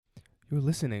You're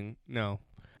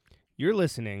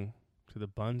listening to the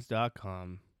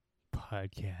Buns.com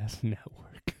podcast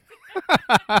network.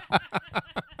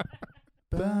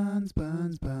 Buns.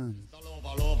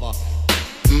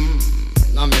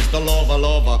 Now Mr.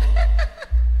 Lover.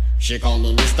 She call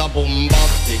me Mr.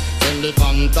 Bombastic, send me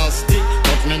fantastic.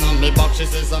 Touch me on me back, she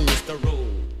says I'm Mr. Rowe.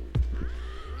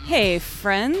 Hey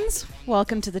friends,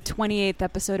 welcome to the 28th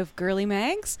episode of Girly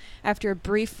Mags. After a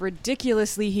brief,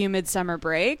 ridiculously humid summer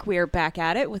break, we are back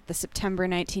at it with the September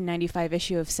 1995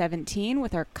 issue of 17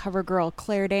 with our cover girl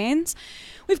Claire Danes.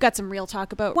 We've got some real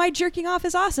talk about why jerking off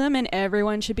is awesome and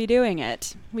everyone should be doing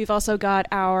it. We've also got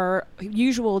our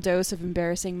usual dose of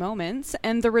embarrassing moments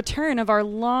and the return of our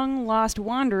long-lost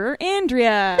wanderer,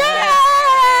 Andrea.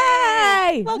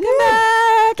 Yay! Welcome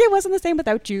back! It wasn't the same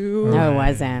without you. No, it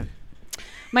wasn't.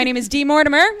 My name is Dee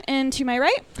Mortimer, and to my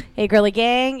right... Hey, girly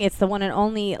gang, it's the one and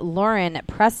only Lauren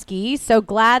Prusky. So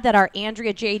glad that our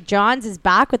Andrea J. Johns is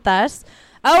back with us.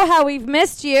 Oh, how we've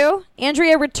missed you.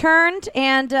 Andrea returned,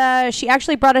 and she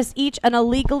actually brought us each an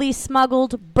illegally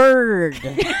smuggled bird.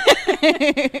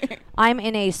 I'm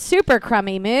in a super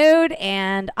crummy mood,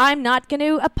 and I'm not going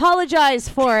to apologize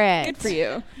for it. Good for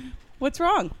you. What's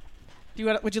wrong?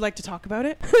 Would you like to talk about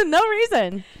it? No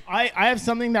reason. I have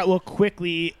something that will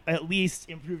quickly at least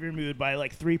improve your mood by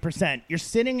like 3%. You're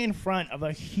sitting in front of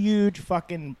a huge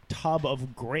fucking tub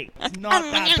of grapes. It's not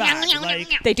that bad. Like,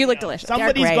 they do look delicious.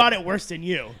 Somebody's got it worse than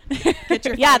you. Get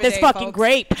your Yeah, fun this today, fucking folks.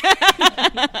 grape.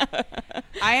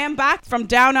 I am back from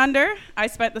down under. I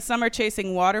spent the summer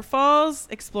chasing waterfalls,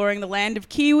 exploring the land of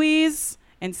kiwis,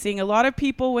 and seeing a lot of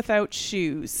people without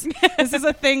shoes. This is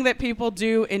a thing that people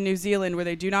do in New Zealand where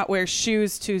they do not wear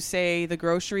shoes to, say, the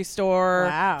grocery store,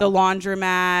 Wow. the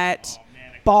laundromat,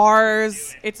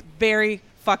 bars. It's very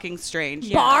fucking strange.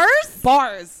 Yeah. Bars?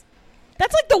 Bars.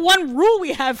 That's like the one rule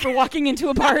we have for walking into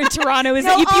a bar in Toronto is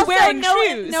that you be also wearing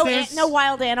shoes. No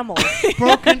wild animals.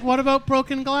 What about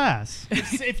broken glass?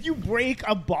 If you break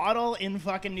a bottle in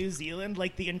fucking New Zealand,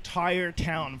 like the entire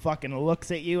town fucking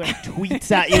looks at you and tweets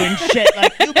at you and shit.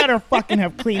 Like, you better fucking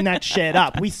have cleaned that shit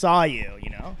up. We saw you, you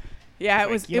know? Yeah,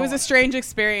 Like, it was a strange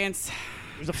experience.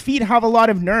 There's feet have a lot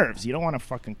of nerves. You don't want to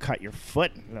fucking cut your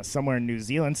foot somewhere in New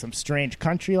Zealand, some strange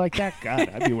country like that. God,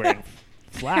 I'd be wearing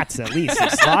flats at least, or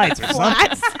slides or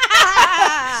something.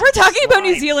 We're talking about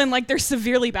New Zealand like they're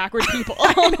severely backward people,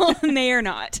 and they are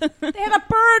not. They have a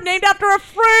bird named after a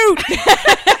fruit.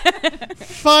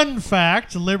 Fun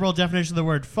fact, liberal definition of the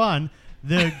word fun,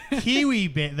 the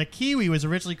kiwi was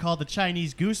originally called the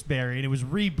Chinese gooseberry, and it was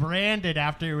rebranded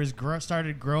after it was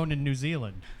started grown in New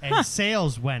Zealand, and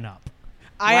sales went up.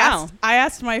 Wow. I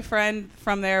asked my friend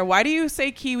from there, why do you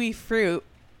say kiwi fruit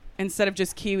instead of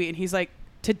just kiwi? And he's like,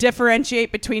 to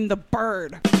differentiate between the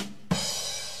bird.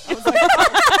 I was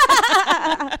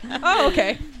like, oh,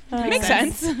 okay. Makes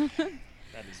sense.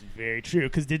 That is very true.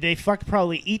 Because did they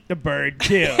probably eat the bird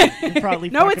too? You probably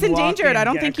No, it's fucking walk endangered. in, I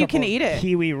don't get a think you can couple eat it.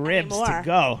 Kiwi ribs Anymore. to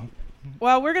go.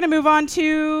 Well, we're going to move on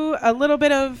to a little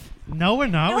bit of... No, we're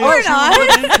not. No, we're not.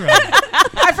 Intro.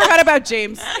 I forgot about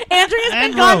James. Andrea's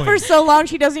And been gone Rowan. for so long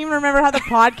she doesn't even remember how the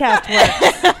podcast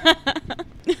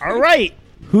works. All right,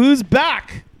 who's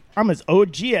back? I'm as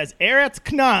OG as Eretz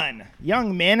Knan,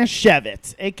 young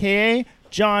Manischewitz, a.k.a.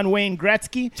 John Wayne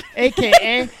Gretzky,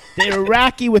 a.k.a. the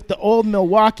Iraqi with the old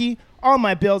Milwaukee. All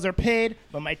my bills are paid,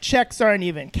 but my checks aren't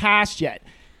even cashed yet.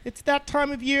 It's that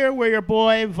time of year where your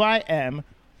boy, Vi-M,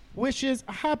 wishes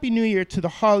a Happy New Year to the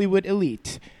Hollywood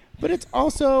elite. But it's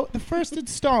also the first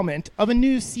installment of a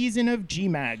new season of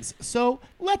G-Mags. So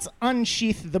let's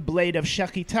unsheath the blade of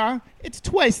Shechita. It's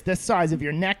twice the size of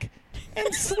your neck.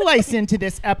 And slice into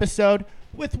this episode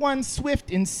with one swift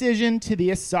incision to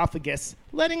the esophagus,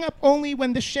 letting up only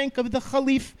when the shank of the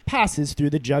Khalif passes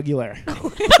through the jugular.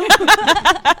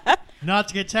 Not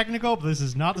to get technical, but this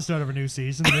is not the start of a new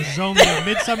season. This is only a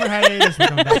midsummer hiatus. We're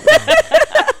coming back from.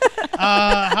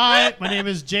 Hi, my name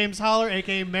is James Holler,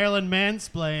 a.k.a. Marilyn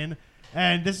Mansplain,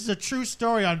 and this is a true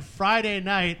story. On Friday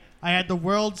night, I had the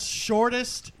world's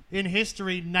shortest in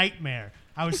history nightmare.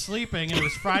 I was sleeping, and it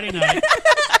was Friday night,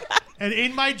 and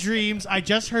in my dreams, I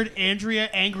just heard Andrea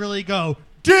angrily go,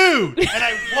 "Dude!" And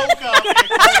I woke up,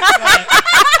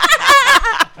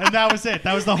 and that was it.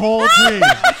 That was the whole dream.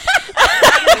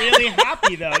 I'm really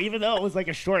happy, though, even though it was like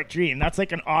a short dream. That's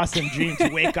like an awesome dream to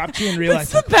wake up to and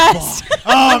realize. It's the best. Oh,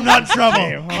 I'm not in trouble.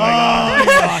 Hey, oh my God.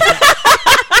 this is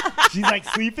awesome. She's like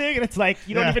sleeping, and it's like,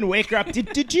 you don't Yeah. even wake her up.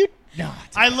 Did you? No.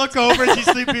 I look over and she's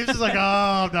sleeping. She's like,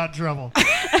 "Oh, I'm not in trouble."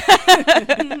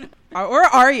 Or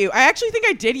are you? I actually think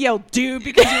I did yell dude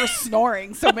because you were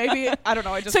snoring. So maybe, I don't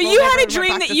know. I just So rolled you over had a and went dream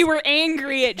back that to you were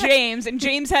angry at James, and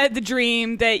James had the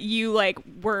dream that you like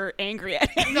were angry at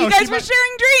him. No, you guys she were mu-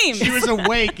 sharing dreams. She was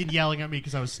awake and yelling at me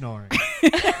because I was snoring.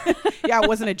 Yeah, it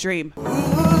wasn't a dream.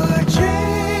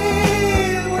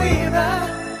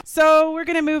 So we're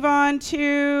going to move on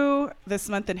to this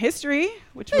month in history,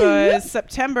 which was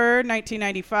September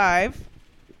 1995.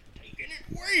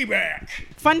 Way back.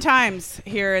 Fun times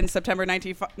here in September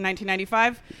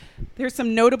 1995. There's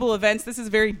some notable events. This is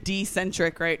very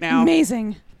D-centric right now.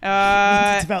 Amazing.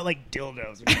 It's about like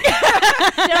dildos.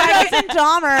 Dildos and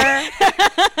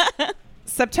Dahmer.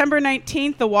 September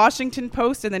 19th, the Washington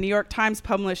Post and the New York Times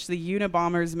published the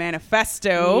Unabomber's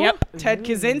Manifesto. Yep. Ted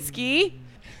Kaczynski.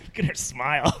 Look at her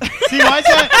smile. See, why is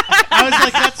that? I was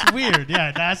like, that's weird.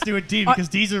 Yeah, that has to do with Dee because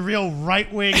Dee's a real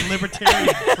right-wing libertarian.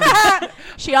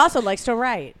 She also likes to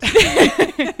write.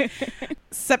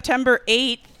 September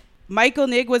 8th, Michael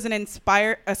Nigg was an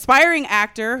aspiring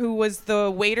actor who was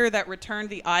the waiter that returned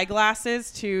the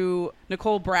eyeglasses to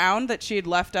Nicole Brown that she had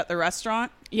left at the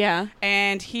restaurant. Yeah.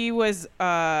 And he was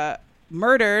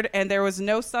murdered, and there was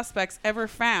no suspects ever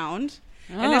found.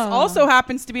 And this also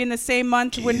happens to be in the same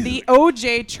month when the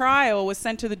OJ trial was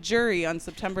sent to the jury on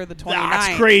September the 29th.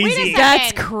 That's crazy. Wait a second.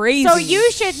 That's crazy. So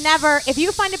you should never, if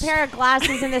you find a pair of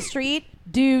glasses in the street,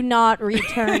 do not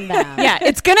return them. Yeah,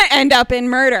 it's going to end up in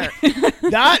murder.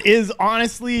 That is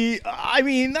honestly, I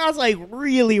mean, that's like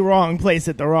really wrong place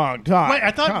at the wrong time. Wait,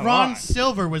 I thought Come Ron on.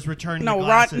 Silver was returning the No,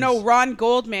 glasses. Ron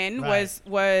Goldman Right.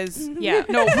 was Yeah.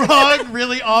 no. Ron,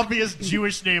 really obvious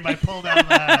Jewish name I pulled out of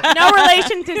that. No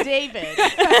relation to David.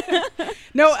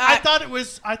 No, I thought it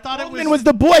was. Goldman was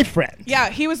the boyfriend.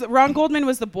 Yeah, Ron Goldman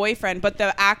was the boyfriend, but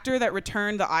the actor that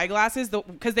returned the eyeglasses,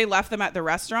 because they left them at the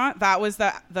restaurant, that was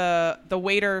the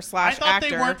waiter I slash thought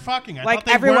actor. they weren't fucking. I like thought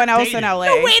they everyone weren't else dating. in LA.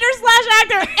 The waiter slash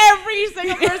actor, every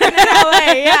single person in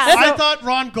LA. Yeah. I thought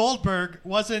Ron Goldberg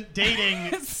wasn't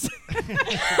dating.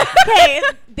 Okay,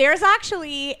 there's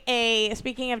actually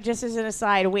speaking of just as an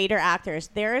aside, waiter actors,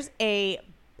 there's a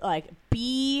like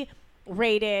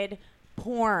B-rated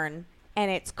porn, and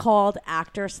it's called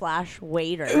actor slash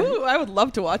waiter. Ooh, I would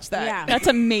love to watch that. Yeah. That's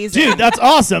amazing. Dude, that's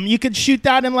awesome. You could shoot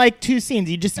that in like 2 scenes.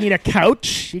 You just need a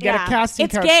couch. You get a casting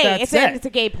It's couch. gay. That's It's it. a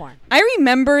gay porn. I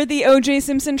remember the O.J.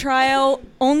 Simpson trial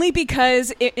only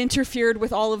because it interfered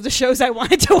with all of the shows I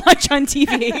wanted to watch on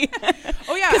TV.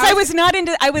 Oh yeah, Because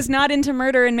I was not into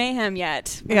Murder and Mayhem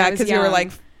yet. when I yeah, was because you were young.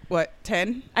 like what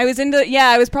 10? I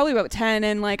was probably about 10,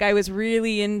 and like I was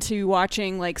really into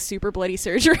watching like super bloody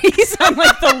surgeries on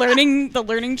like the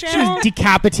learning She channel. was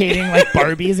decapitating like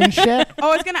Barbies and shit. Oh,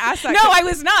 I was gonna ask that. No, I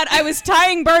was not. I was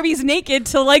tying Barbies naked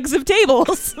to legs of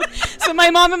tables. So my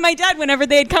mom and my dad, whenever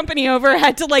they had company over,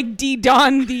 had to like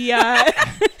de-don the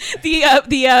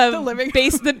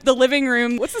living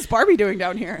room. What's this Barbie doing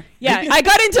down here? Yeah, I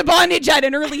got into bondage at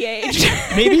an early age.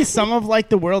 Maybe some of like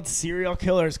the world's serial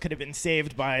killers could have been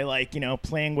saved by like, you know,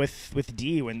 playing with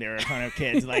D when they were kind of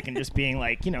kids, like, and just being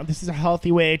like, you know, this is a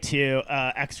healthy way to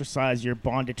exercise your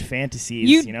bondage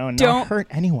fantasies, you know, and not hurt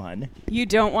anyone. You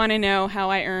don't want to know how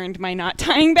I earned my not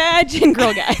tying badge in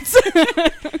Girl Guides.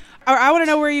 I want to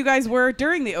know where you guys were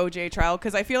during the OJ trial,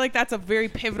 because I feel like that's a very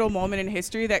pivotal moment in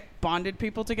history that bonded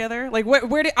people together. Like,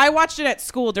 where did I watched it at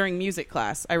school during music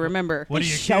class? I remember. What are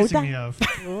you Show accusing that- me of?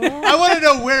 I want to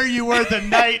know where you were the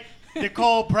night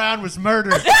Nicole Brown was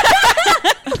murdered.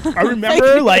 I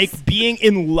remember like being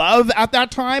in love at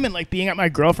that time and like being at my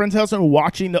girlfriend's house and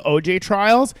watching the OJ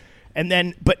trials, and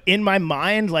then but in my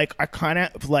mind like I kind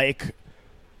of like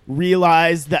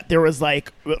realized that there was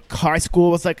like high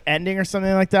school was like ending or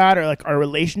something like that, or like our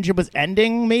relationship was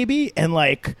ending maybe, and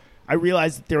like I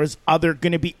realized that there was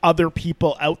gonna be other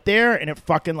people out there, and it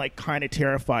fucking like kind of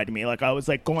terrified me. Like I was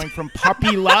like going from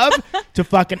puppy love to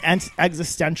fucking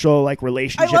existential like I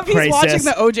relationship love he's crisis. watching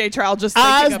the OJ trial just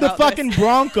As thinking the about fucking this.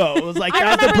 Bronco, it was like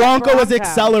I as the remember the Bronco was Bronco.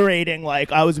 accelerating,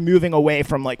 like I was moving away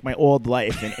from like my old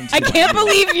life and into I can't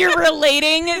believe you're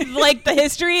relating like the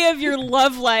history of your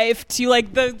love life to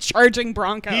like the charging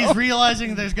Bronco. He's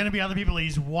realizing there's going to be other people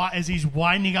as he's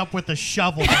winding up with a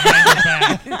shovel behind his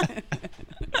back.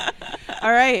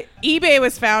 All right, eBay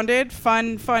was founded.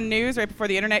 Fun news right before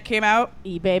the internet came out.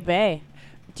 eBay Bay.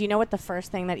 Do you know what the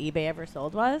first thing that eBay ever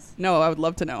sold was? No, I would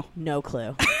love to know. No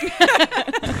clue.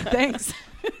 Thanks.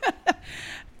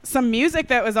 Some music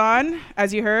that was on,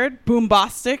 as you heard,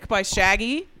 Boombastic by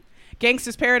Shaggy.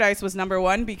 Gangsta's Paradise was number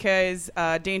 1 because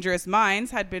Dangerous Minds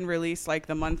had been released like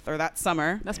the month or that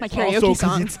summer. That's my Also, karaoke 'cause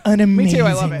song. it's an amazing Me too,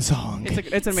 I love it. song.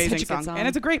 It's an amazing Such a good song. song. And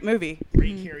it's a great movie.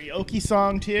 Great karaoke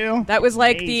song too. That was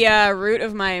like Amazing. the root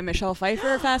of my Michelle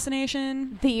Pfeiffer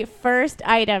fascination. The first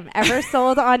item ever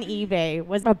sold on eBay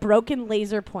was a broken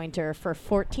laser pointer for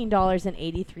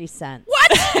 $14.83. What?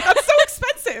 That's so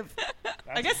expensive.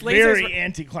 I guess lasers very were-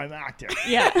 anticlimactic.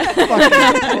 Yeah.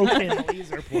 Fucking broken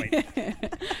laser point.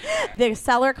 The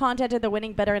seller contacted the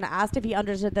winning bidder and asked if he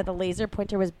understood that the laser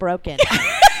pointer was broken.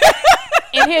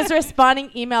 In his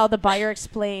responding email, the buyer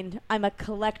explained, "I'm a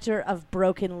collector of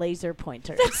broken laser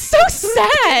pointers." So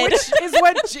sad. Which is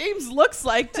what James looks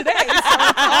like today. So it's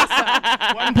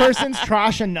awesome. One person's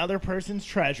trash, another person's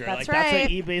treasure. That's That's what right.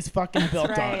 eBay's fucking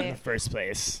built on in right. the first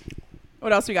place.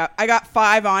 What else we got? I got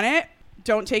 5 on it.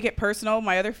 Don't Take It Personal,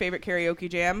 my other favorite karaoke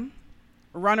jam.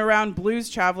 Run Around Blues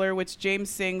Traveler, which James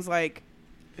sings like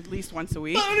at least once a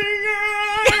week.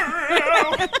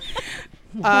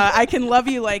 I Can Love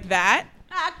You Like That.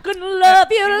 I couldn't love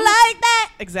you like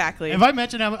that. Exactly. Have I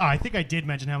mentioned how? Oh, I think I did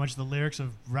mention how much the lyrics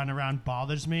of "Run Around"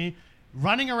 bothers me.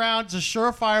 Running around is a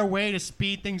surefire way to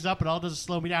speed things up, but all it does is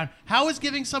slow me down. How is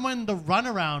giving someone the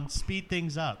runaround speed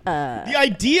things up? The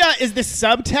idea is the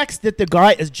subtext that the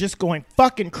guy is just going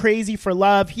fucking crazy for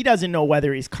love. He doesn't know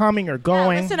whether he's coming or Yeah,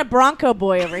 going. listen to Bronco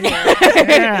Boy over here.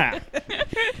 Yeah.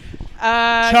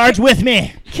 Charge with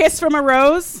me. Kiss from a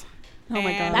Rose. Oh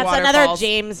my God. That's Waterfalls. another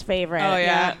James favorite. Oh,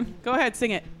 yeah. Go ahead,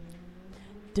 sing it.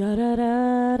 Da, da,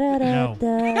 da, da, da, No.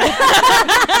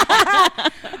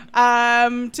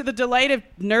 To the delight of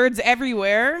nerds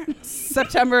everywhere,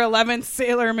 September 11th,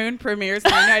 Sailor Moon premieres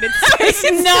in the United States.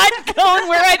 It's not going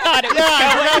where I thought it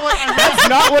was going. That's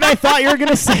not what I thought you were going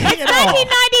to say at all.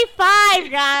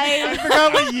 1995, guys. I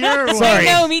forgot what year it was. Sorry.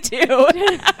 No, me too.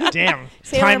 Damn.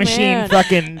 Sailor Time machine Moon.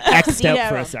 fucking X'd out Yeah.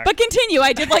 for a second. But continue.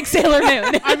 I did like Sailor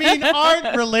Moon. I mean,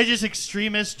 aren't religious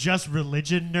extremists just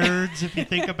religion nerds if you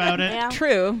think about it? Yeah.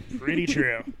 True. Pretty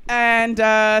true. And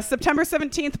September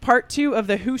 17th, part 2 of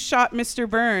the Who Shot Mr.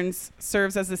 Burns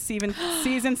serves as the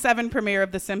season 7 premiere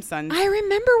of The Simpsons. I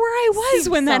remember where I was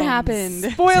when that happened.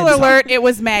 Spoiler alert, it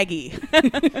was Maggie.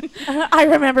 I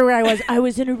remember where I was. I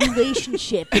was in a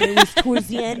relationship, and it was towards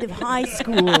the end of high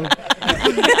school.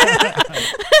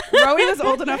 Rowie was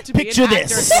old enough to Picture be an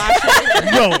actor. this.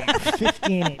 Rome,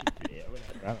 15. Yeah,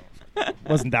 whatever. I don't know.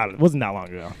 Wasn't that long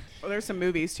ago. Well, there's some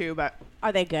movies too, but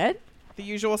Are they good? The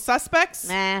Usual Suspects,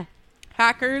 Nah.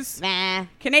 Hackers, Nah.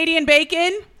 Canadian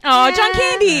Bacon, Oh, John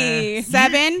Candy.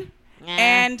 7, Nah.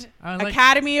 and I like-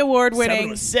 Academy Award 7 winning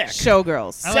was sick.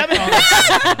 Showgirls. I like all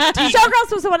that.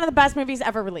 Showgirls was one of the best movies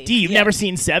ever released. D, you've never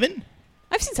seen 7?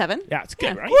 I've seen 7. Yeah, it's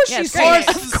good, right? Yeah, it's Of great.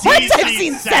 course I've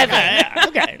seen seven. Yeah,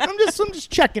 okay. I'm just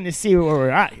checking to see where we're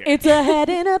at here. It's a head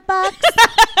in a box.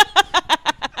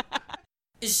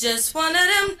 It's just one of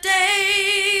them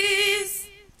days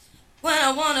when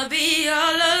I wanna be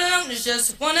all alone. It's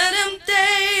just one of them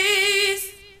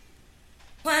days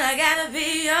when I gotta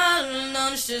be all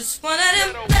alone. It's just one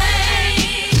of them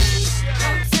days.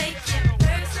 Don't take it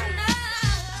personal.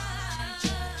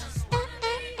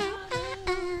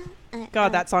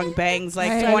 God, that song bangs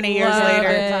like I 20 years love later.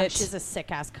 it. She's a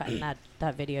sick ass cut in that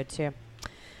video too.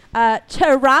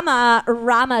 Trauma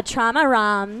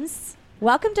Rams.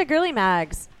 Welcome to Girly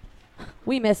Mags.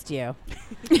 We missed you.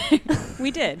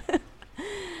 We did.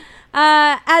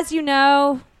 As you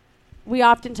know, we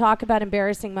often talk about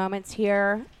embarrassing moments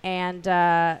here, and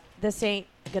this ain't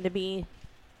going to be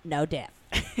no diff.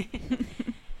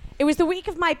 It was the week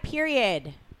of my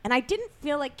period, and I didn't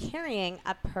feel like carrying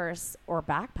a purse or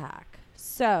backpack.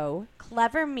 So,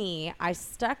 clever me, I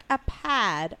stuck a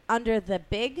pad under the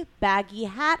big baggy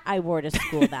hat I wore to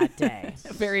school that day.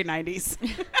 Very 90s.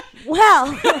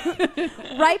 Well,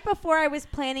 right before I was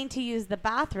planning to use the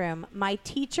bathroom, my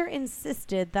teacher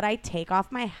insisted that I take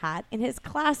off my hat in his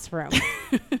classroom.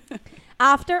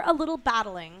 After a little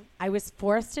battling, I was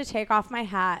forced to take off my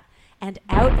hat, and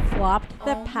out flopped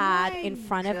the pad in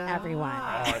front of everyone.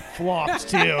 Oh, it flopped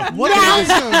too. What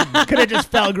awesome. Could have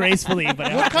just fell gracefully,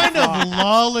 but What kind of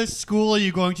lawless school are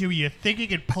you going to? You think you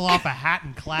can pull off a hat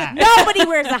in class? Nobody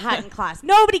wears a hat in class.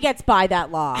 Nobody gets by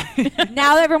that law.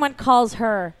 Now everyone calls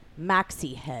her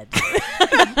Maxi Head.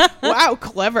 Wow,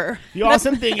 clever. The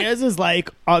awesome thing is like,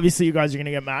 obviously you guys are going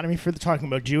to get mad at me for talking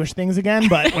about Jewish things again,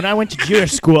 but when I went to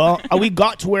Jewish school, we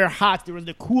got to wear hats. There was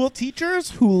the cool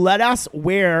teachers who let us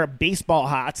wear baseball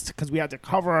hats because we had to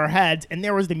cover our heads, and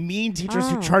there was the mean teachers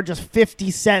who charged us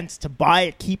 50 cents to buy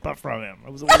a kippah from him.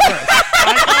 It was the worst.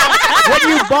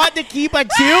 When you bought the kippah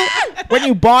too, when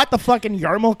you bought the fucking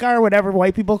yarmulke or whatever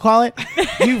white people call it,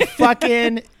 you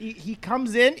fucking, he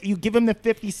comes in, you give him the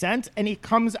 50 cents, sense. And he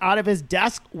comes out of his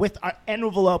desk with an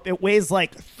envelope. It weighs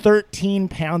like 13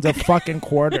 pounds of fucking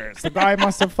quarters. The guy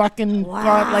must have fucking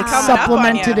got like Coming up on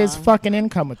supplemented ya. his fucking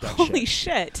income with that Holy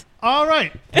shit. shit. All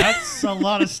right, that's a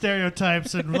lot of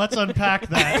stereotypes, and let's unpack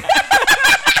that.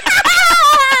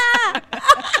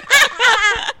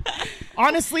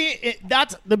 Honestly,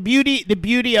 that's the beauty. The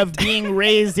beauty of being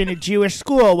raised in a Jewish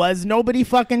school was nobody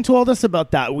fucking told us about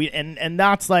that. And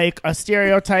that's like a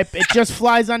stereotype. It just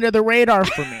flies under the radar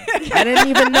for me. I didn't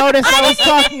even notice I was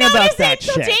talking about that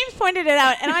So shit. James pointed it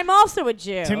out, and I'm also a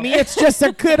Jew. To me, it's just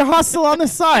a good hustle on the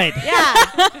side.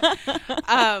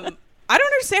 Yeah. I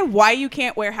don't understand why you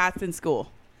can't wear hats in school.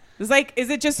 It's like, is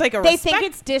it just like a They respect? think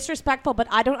it's disrespectful, but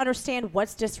I don't understand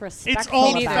what's disrespectful. It's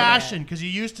about it. old-fashioned because you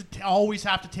used to always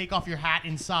have to take off your hat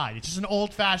inside. It's just an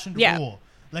old-fashioned Yeah. rule.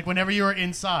 Like whenever you were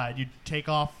inside, you'd take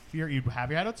off you'd have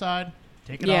your hat outside,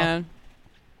 take it Yeah. off.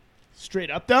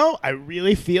 Straight up, though, I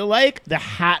really feel like the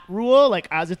hat rule, like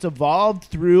as it's evolved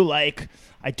through, like,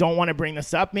 I don't want to bring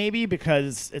this up maybe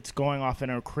because it's going off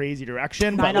in a crazy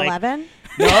direction. but like, 9/11?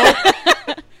 no.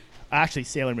 Actually,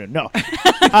 Sailor Moon. No.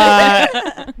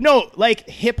 No, like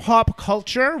hip-hop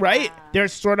culture, right?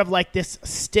 There's sort of like this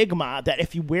stigma that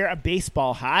if you wear a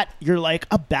baseball hat, you're like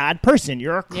a bad person.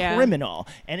 You're a Yeah. criminal.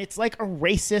 And it's like a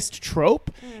racist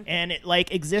trope. And it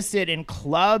like existed in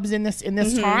clubs in this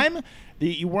time.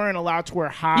 You weren't allowed to wear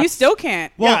hats. You still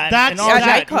can't. Well, and that's all yeah,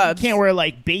 that. nightclubs. You can't wear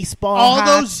like baseball All hats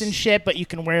those- and shit, but you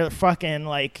can wear fucking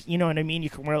like, you know what I mean? You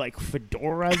can wear like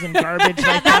fedoras and garbage like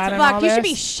that. That's and all fucked. You should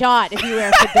this. be shot if you wear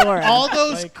a fedora. All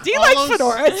those, Do you all like those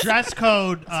fedoras? dress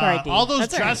code, Sorry, Dee. all those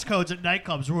That's all dress codes at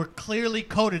nightclubs were clearly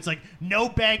coded. It's like no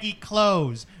baggy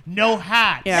clothes, no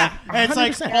hats. Yeah. And it's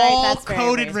like 100%. all Right, that's very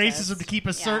coded racist. racism to keep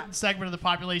a certain segment of the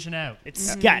population out. It's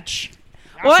sketch.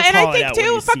 You Well, have to and I call it think out when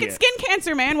too, you see fucking it. skin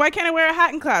cancer, man. Why can't I wear a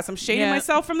hat in class? I'm shading Yeah.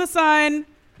 myself from the sun. What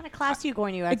kind of class are you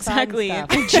going to outside Exactly.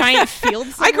 and stuff? Giant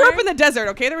fields. I grew up in the desert.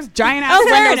 Okay, there was giant ass Oh,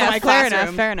 fair windows in enough. my Fair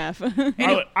enough. classroom. Fair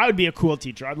enough. I would be a cool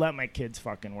teacher. I'd let my kids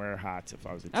fucking wear hats if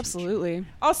I was a teacher. Absolutely.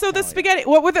 Also, the spaghetti.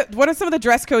 What are some of the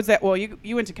dress codes that? Well,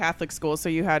 you went to Catholic school, so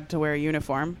you had to wear a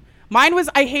uniform. Mine was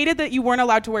I hated that you weren't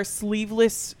allowed to wear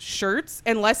sleeveless shirts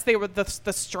unless they were the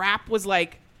strap was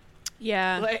like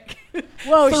Yeah.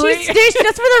 Whoa, Three- she's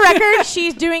just for the record,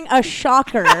 she's doing a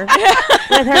shocker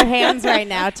with her hands right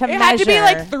now to it measure. had to be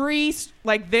like three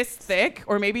like this thick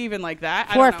or maybe even like that.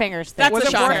 I Four don't know. fingers thick. That's Was a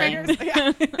it four shocker. fingers?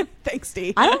 Yeah. Thanks,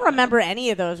 Steve. I don't remember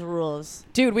any of those rules.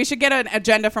 Dude, we should get an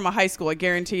agenda from a high school. I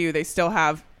guarantee you they still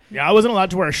have. Yeah, I wasn't allowed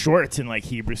to wear shorts in like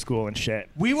Hebrew school and shit.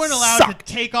 We weren't allowed Sucked.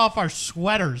 to take off our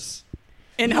sweaters.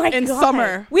 In Oh my God.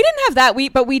 summer. We didn't have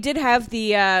that. But we did have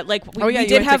the Oh, yeah, we you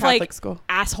did went to have Catholic like school.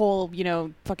 asshole,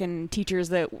 fucking teachers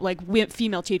that like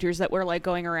female teachers that were like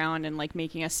going around and like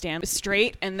making us stand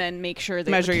straight and then make sure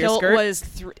that Measure the your kilt skirt?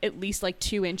 was at least like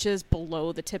 2 inches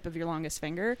below the tip of your longest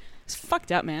finger. It's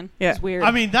fucked up, man. Yeah. It's weird.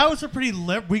 I mean, that was a pretty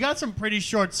we got some pretty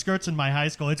short skirts in my high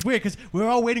school. It's weird because we were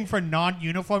all waiting for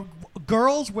non-uniform.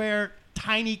 Girls wear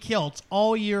tiny kilts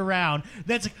all year round.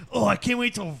 That's like, oh, I can't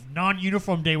wait till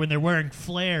non-uniform day when they're wearing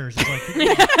flares. It's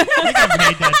like, I think I've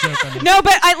made that joke on this. No,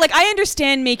 but I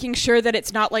understand making sure that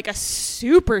it's not like a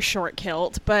super short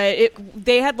kilt, but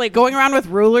they had like Going around with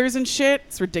rulers and shit.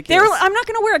 It's They ridiculous. were, I'm not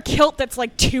going to wear a kilt that's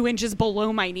like 2 inches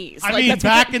below my knees. I Like, mean, that's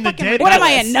back in the fucking day, What am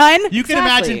I, a ridiculous. nun? You can Exactly.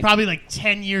 imagine probably like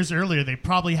 10 years earlier, they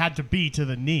probably had to be to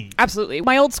the knee. Absolutely.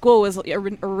 My old school was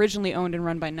originally owned and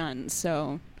run by nuns,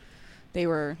 so they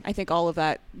were. I think all of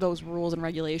those rules and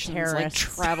regulations like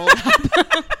Terrorists. traveled.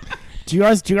 Do you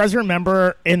guys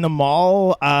remember in the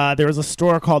mall there was a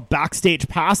store called Backstage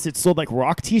Pass? It sold like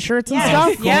rock T-shirts and Yes.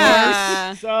 stuff.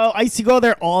 Yeah. So I used to go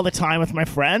there all the time with my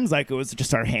friends. Like it was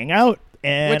just our hangout.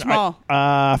 And Which mall?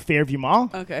 Fairview Mall.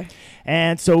 Okay.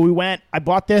 And so we went, I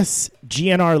bought this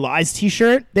GNR Lies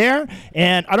t-shirt there.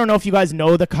 And I don't know if you guys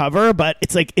know the cover, but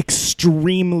it's like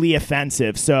extremely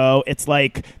offensive. So it's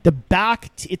like the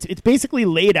back, it's basically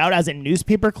laid out as a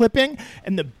newspaper clipping.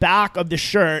 And the back of the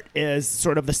shirt is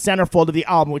sort of the centerfold of the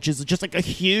album, which is just like a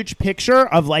huge picture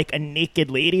of like a naked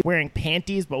lady wearing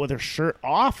panties, but with her shirt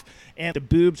off. And the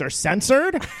boobs are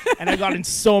censored. And I got in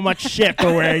so much shit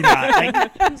for wearing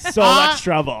that. Like, so much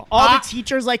trouble. All the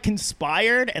teachers like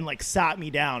conspired and like sat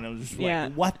me down. It was just Yeah.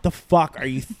 like, what the fuck are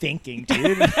you thinking,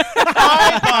 dude?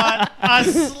 I bought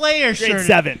a Slayer shirt. Grade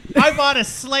 7. I bought a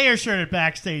Slayer shirt at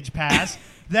Backstage Pass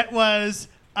that was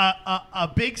a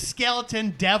big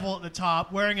skeleton devil at the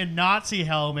top wearing a Nazi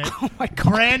helmet,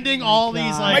 branding all these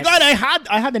Oh my like god,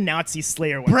 I had the Nazi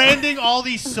Slayer one. branding all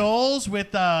these souls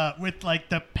with like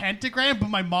the pentagram, but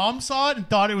my mom saw it and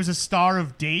thought it was a Star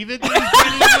of David that he was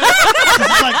branding it with.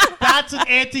 She's like, that's an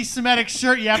anti-Semitic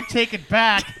shirt. You have to take it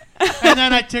back. And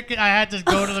then I had to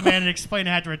go to the man and explain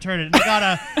I had to return it. And I got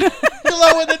a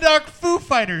glow-in-the-dark Foo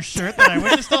Fighters shirt that I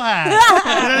wish I still had.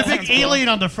 And then a big alien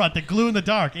on the front, the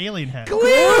glue-in-the-dark alien head. Glue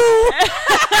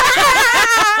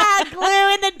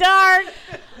in the dark.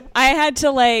 I had to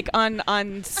on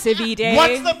Civvy Day.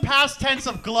 What's the past tense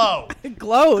of glow?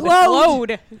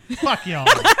 Glowed. Fuck y'all.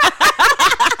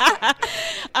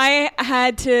 I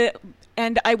had to,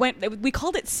 and I went. We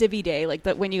called it Civvy Day,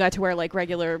 when you got to wear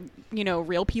regular,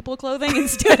 real people clothing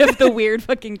instead of the weird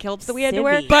fucking kilts that we had to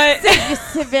wear. Civvy. But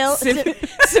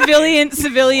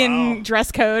civilian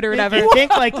dress code or whatever. You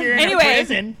think you're in a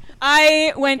prison.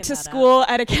 I went to school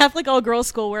at a Catholic all-girls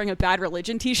school wearing a Bad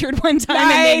Religion T-shirt one time,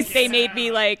 and they made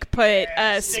me put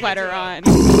a sweater on.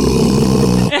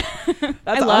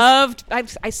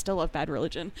 I still love Bad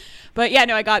Religion, but yeah,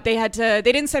 no, they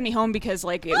didn't send me home because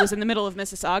it was in the middle of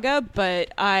Mississauga,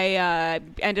 but I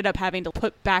ended up having to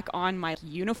put back on my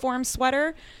uniform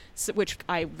sweater. Which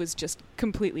I was just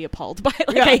completely appalled by.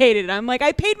 I hated it. I'm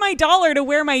I paid my $1 to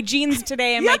wear my jeans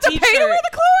today and my T-shirt. You have to pay to wear the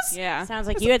clothes? Yeah. Sounds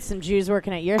like you had some Jews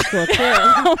working at your school, too.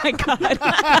 Oh, my God.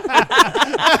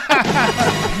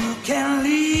 You can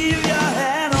leave your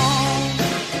hat on.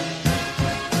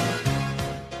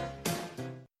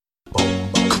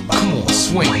 Come on,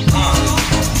 swing.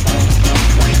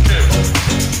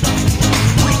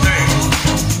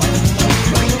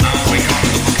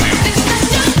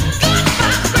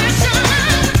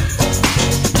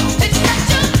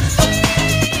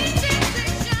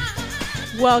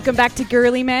 Welcome back to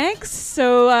Girly Mags.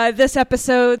 So this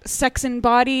episode, Sex and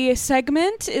Body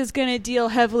segment, is going to deal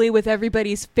heavily with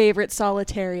everybody's favorite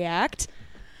solitary act,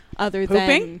 other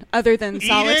than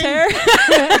solitaire.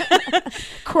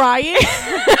 Crying.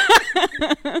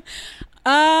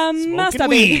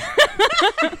 Masturbating.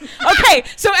 Okay,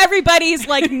 so everybody's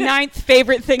ninth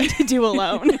favorite thing to do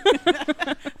alone.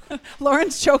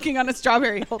 Lauren's choking on a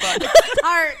strawberry. Hold on.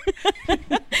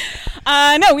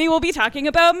 No, we will be talking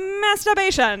about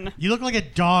masturbation. You look like a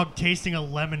dog tasting a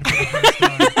lemon for the first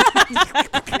time.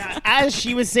 Yeah, as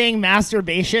she was saying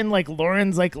masturbation,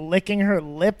 Lauren's licking her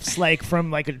lips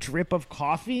from a drip of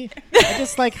coffee. I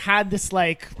just had this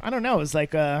I don't know, it was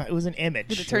it was an image.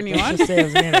 Did it turn you Let's on? just say it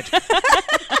was an image.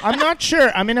 I'm not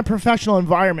sure. I'm in a professional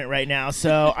environment right now,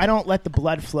 so I don't let the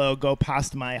blood flow go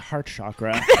past my heart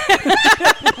chakra.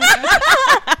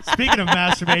 Speaking of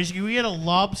masturbation, can we get a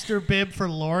lobster bib for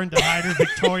Lauren to hide her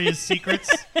Victoria's Secrets?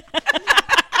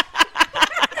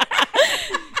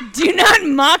 Do not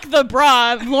mock the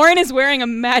bra. Lauren is wearing a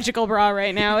magical bra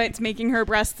right now. It's making her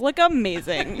breasts look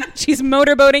amazing. She's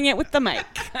motorboating it with the mic.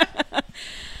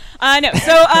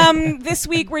 This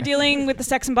week we're dealing with the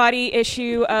Sex and Body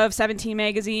issue of 17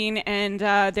 magazine, and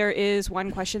there is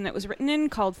one question that was written in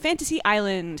called Fantasy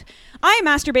Island. I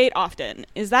masturbate often.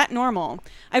 Is that normal?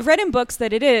 I've read in books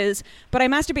that it is, but I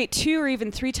masturbate 2 or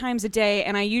even 3 times a day,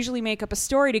 and I usually make up a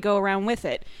story to go around with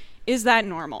it. Is that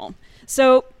normal?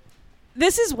 So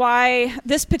this is why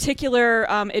this particular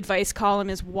advice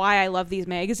column is why I love these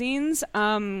magazines.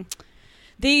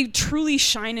 They truly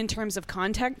shine in terms of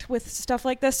content with stuff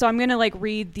like this. So I'm going to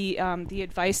read the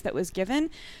advice that was given.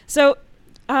 So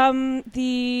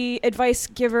the advice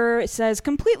giver says,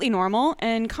 completely normal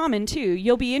and common too.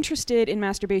 You'll be interested in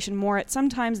masturbation more at some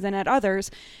times than at others.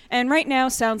 And right now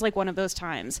sounds like one of those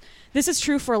times. This is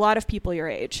true for a lot of people your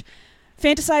age.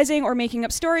 Fantasizing or making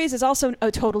up stories is also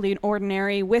totally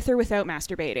ordinary, with or without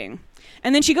masturbating.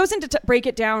 And then she goes into break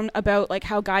it down about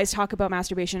how guys talk about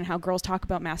masturbation and how girls talk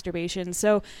about masturbation.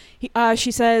 So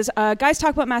she says, guys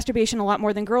talk about masturbation a lot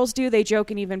more than girls do. They joke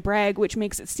and even brag, which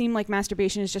makes it seem like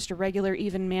masturbation is just a regular,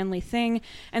 even manly thing,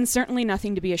 and certainly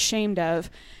nothing to be ashamed of.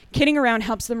 Kidding around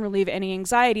helps them relieve any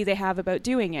anxiety they have about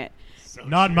doing it.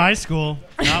 Not in my school.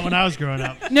 Not when I was growing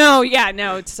up.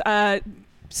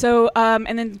 It's...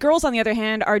 and then girls, on the other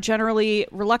hand, are generally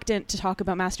reluctant to talk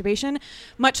about masturbation,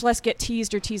 much less get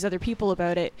teased or tease other people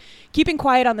about it. Keeping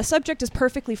quiet on the subject is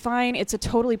perfectly fine. It's a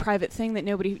totally private thing that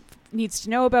nobody needs to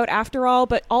know about after all,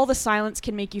 but all the silence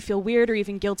can make you feel weird or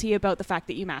even guilty about the fact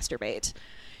that you masturbate.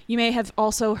 You may have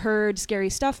also heard scary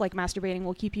stuff like masturbating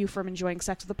will keep you from enjoying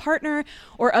sex with a partner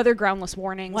or other groundless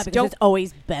warnings. What, because it's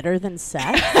always better than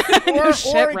sex? or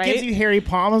it right? gives you hairy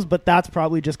palms, but that's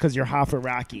probably just because you're half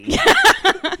Iraqi.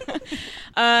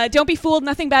 Don't be fooled.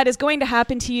 Nothing bad is going to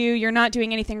happen to you. You're not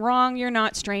doing anything wrong. You're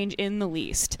not strange in the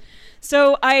least.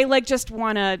 So I just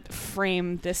want to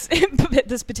frame this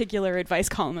this particular advice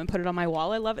column and put it on my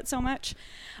wall. I love it so much.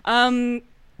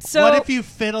 So what if you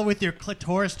fiddle with your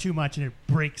clitoris too much and it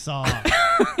breaks off?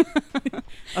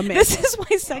 a myth. This is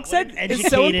why sex ed is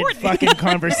so Educated important. fucking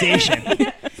conversation.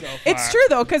 It's true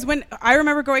though, because when I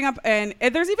remember growing up, and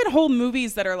there's even whole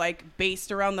movies that are like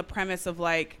based around the premise of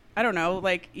like, I don't know,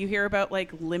 like you hear about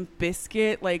like Limp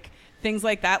Bizkit, like things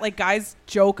like that. Like guys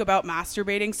joke about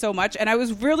masturbating so much, and I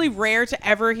was really rare to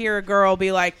ever hear a girl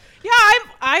be like, "Yeah,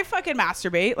 I fucking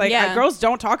masturbate." Like Yeah. girls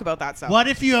don't talk about that stuff. What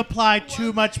if you apply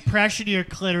too much pressure to your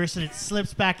clitoris and it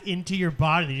slips back into your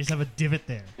body? You just have a divot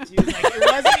there. Dude, like,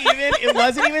 it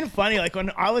wasn't even funny. Like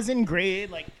when I was in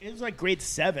grade, like it was like grade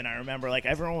 7. I remember like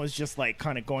everyone was just like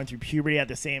kind of going through puberty at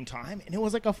the same time, and it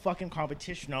was like a fucking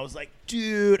competition. I was like,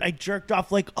 dude, I jerked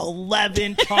off like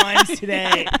 11 times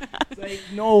today. It's like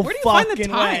no Where do you find the fucking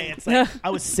time? way. It's like I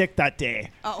was sick that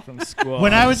day from school.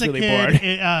 When I was a really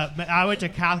kid, bored. I went to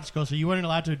Catholic school, so you weren't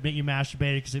allowed to admit you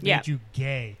masturbated because it Yeah. made you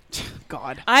gay.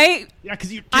 God. Yeah,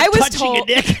 because you're I was touching told-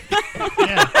 a dick.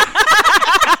 Yeah.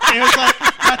 It was like,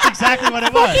 that's exactly what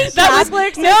it was. That was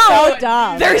Catholics no. are so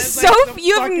dumb. They're It's so like the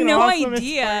you have fucking no awesomest,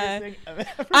 idea. funniest thing I've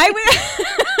ever I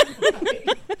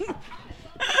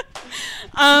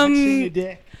touching a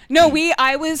dick. No,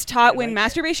 I was taught when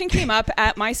masturbation came up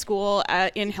at my school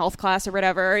in health class or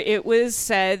whatever, it was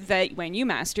said that when you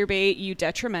masturbate, you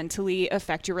detrimentally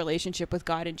affect your relationship with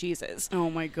God and Jesus. Oh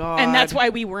my God. And that's why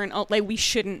we weren't like we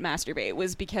shouldn't masturbate,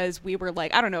 was because we were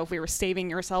like, I don't know if we were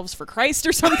saving ourselves for Christ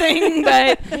or something,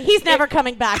 but He's never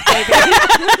coming back, baby.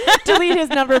 Delete his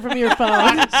number from your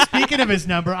phone. Speaking of his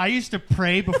number, I used to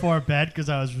pray before bed because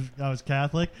I was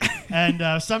Catholic,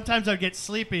 and sometimes I'd get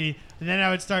sleepy, and then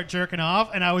I would start jerking off,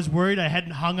 and I was worried I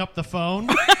hadn't hung up the phone.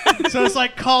 So it's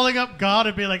like calling up God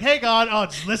and be like, "Hey God, oh,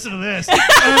 just listen to this,"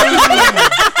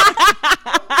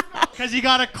 because you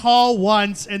got to call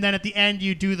once, and then at the end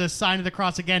you do the sign of the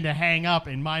cross again to hang up.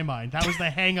 In my mind, that was the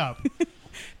hang up.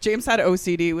 James had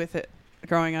OCD with it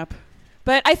growing up.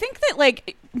 But I think that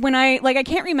like when I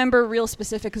can't remember real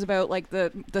specifics about like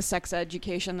the sex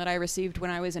education that I received when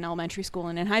I was in elementary school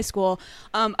and in high school,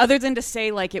 other than to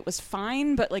say like it was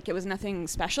fine, but like it was nothing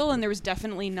special, and there was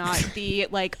definitely not the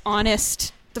like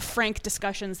honest, the frank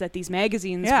discussions that these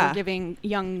magazines were giving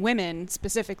young women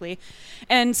specifically.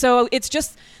 And so it's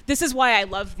just, this is why I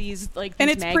love these like these And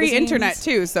it's magazines. pre-internet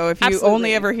too, so if you Absolutely.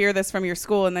 only ever hear this from your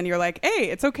school and then you're like, hey,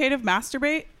 it's okay to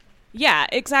masturbate. Yeah,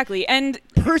 exactly. And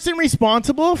Person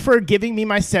responsible for giving me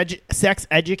my sex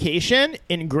education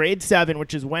in grade 7,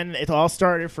 which is when it all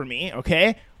started for me,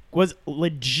 okay, was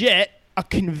legit a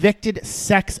convicted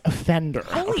sex offender.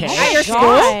 Okay? At your school?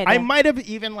 I might have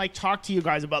even like talked to you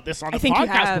guys about this on the think you podcast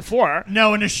have. before.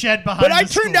 No, in a shed behind. But I the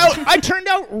turned school. I turned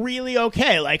out really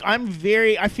okay. Like I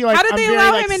feel like How did I'm they very,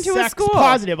 allow like, him into a sex school?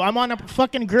 positive. I'm on a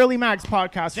fucking Girly Mags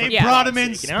podcast. They for brought God's him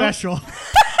in sake, you know? special.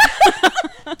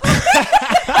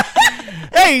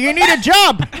 Hey, you need a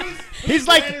job. He's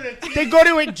like, they go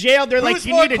to a jail. They're like, Who's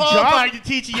you more need a qualified job. to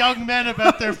teach young men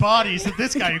about their bodies than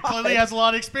this guy, who clearly has a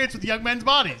lot of experience with young men's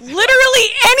bodies? literally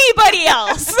anybody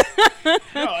else.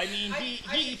 No, I mean,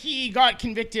 he got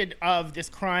convicted of this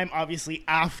crime, obviously,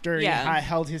 after he Yeah.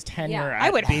 held his tenure Yeah. at I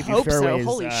would Baby hope so. Fairways,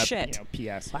 Holy shit.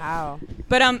 PS. Wow.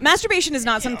 But masturbation is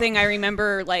not something I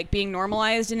remember like being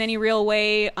normalized in any real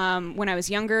way when I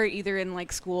was younger, either in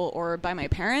like school or by my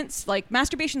parents. Like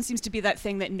masturbation seems to be that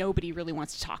thing that nobody really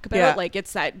wants to talk about. Yeah. Like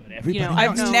it's that everybody you know.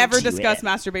 wants I've No. never Do discussed it.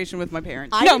 masturbation with my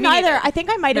parents. I No, didn't me either. neither. I think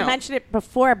I might have No. mentioned it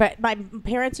before, but my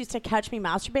parents used to catch me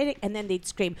masturbating, and then they'd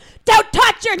scream, "Don't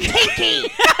touch your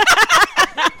kinky!"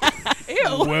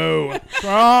 Whoa.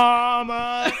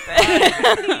 Trauma.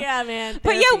 Yeah, man.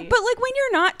 But yeah, therapy. but like when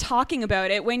you're not talking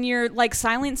about it, when you're like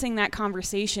silencing that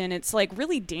conversation, it's like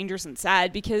really dangerous and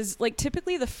sad because like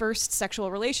typically the first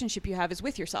sexual relationship you have is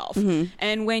with yourself.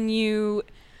 And when you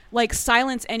like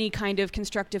silence any kind of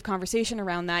constructive conversation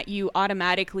around that, you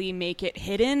automatically make it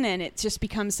hidden and it just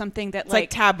becomes something that It's like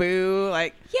taboo.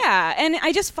 Like yeah, and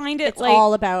I just find it it's like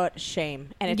all about shame,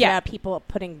 and it's Yeah. about people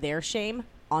putting their shame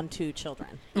onto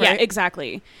children. yeah, right?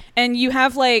 exactly. And you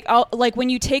have like like when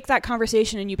you take that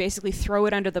conversation and you basically throw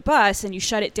it under the bus and you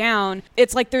shut it down,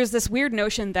 it's like there's this weird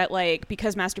notion that like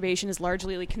because masturbation is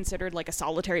largely like, considered like a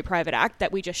solitary private act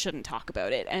that we just shouldn't talk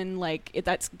about it, and like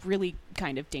that's really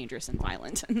kind of dangerous and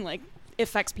violent and like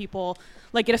affects people,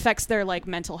 like it affects their like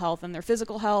mental health and their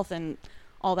physical health and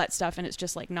all that stuff, and it's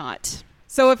just like not.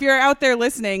 So if you're out there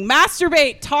listening,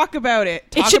 masturbate, talk about it.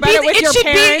 Talk It should about be it with your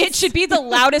parents. it should be the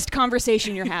loudest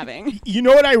conversation you're having. You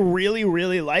know what I really,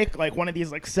 really like? Like one of these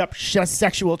like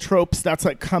sexual tropes that's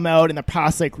like come out in the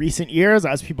past like recent years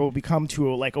as people become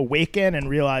to like awaken and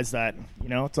realize that, you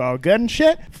know, it's all good and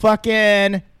shit.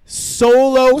 Fucking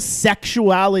solo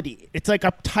sexuality. It's like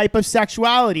a type of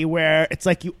sexuality where it's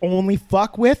like you only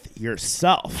fuck with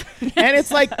yourself. And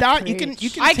it's like that you can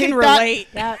I take can relate.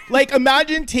 Yeah. like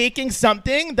imagine taking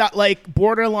something that like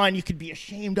borderline you could be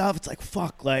ashamed of. It's like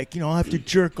fuck, like, you know, I have to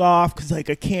jerk off cuz like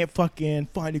I can't fucking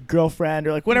find a girlfriend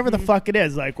or like whatever the fuck it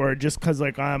is, like, or just cuz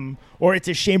like or it's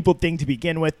a shameful thing to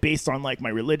begin with based on like my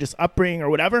religious upbringing or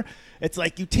whatever. It's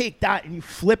like you take that and you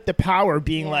flip the power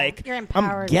being Yeah, like you're I'm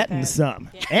empowered with getting it. some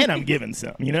and I'm giving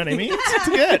some. You know what I mean? It's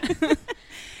good.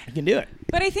 You can do it.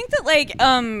 But I think that, like,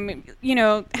 you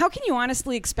know, how can you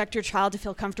honestly expect your child to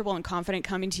feel comfortable and confident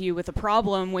coming to you with a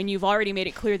problem when you've already made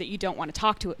it clear that you don't want to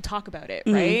talk about it,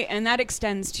 right? And that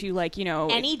extends to, like, you know,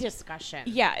 Any discussion.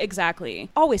 yeah, exactly.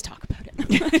 Always talk about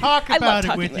it. Talk I love about it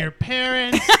talking with about your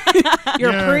parents,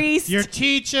 Your priest. your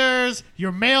teachers,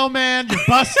 your mailman, your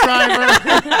bus driver.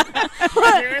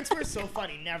 My parents were so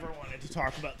funny. Never wanted to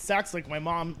talk about sex. Like my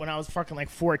mom, when I was fucking like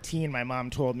 14, my mom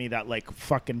told me that like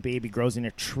fucking baby grows in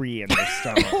a tree in their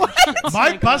stomach.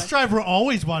 My bus driver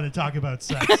always wanted to talk about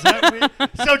sex. Is that weird?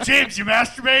 So, James, you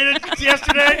masturbated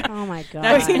yesterday? Oh my god.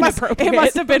 No, it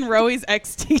must have been Roey's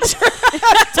ex-teacher.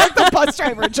 Took the bus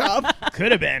driver job.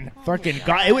 Could have been fucking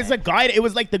guy. It was a guide. It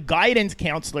was like the guidance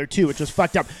counselor too, which was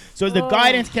fucked up. So it was the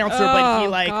guidance counselor, but he Oh,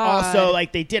 like God. also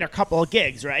like they did a couple of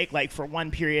gigs, right? Like for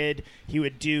one period he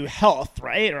would do health,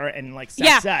 right, or and like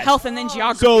sex yeah, ed. health and then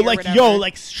geography. So or like whatever. yo,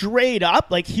 like straight up,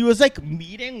 like he was like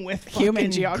meeting with Human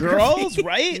fucking geography. girls,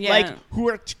 right? Yeah. Like who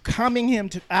are coming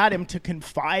at him to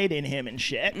confide in him and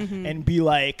shit, and be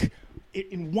like.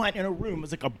 In a room, it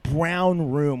was like a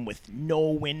brown room with no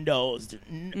windows.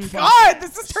 God,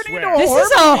 this is turning into a This horror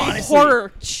is a Honestly,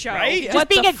 horror show. right? Just What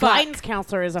being the a fuck? guidance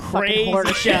counselor is a Crazy fucking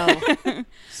horror show.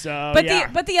 So But yeah.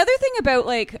 the other thing about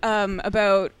like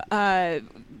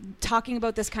talking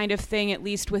about this kind of thing, at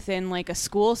least within like a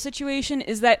school situation,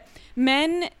 is that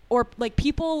men or like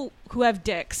people who have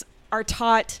dicks are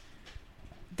taught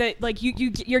that like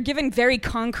you're given very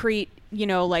concrete, you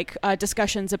know, like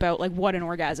discussions about like what an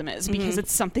orgasm is, because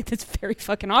it's something that's very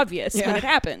fucking obvious when it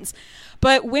happens.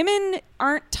 But women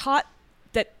aren't taught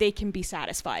that they can be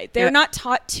satisfied. They're not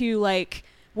taught to like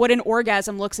what an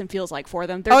orgasm looks and feels like for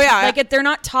them. They're they're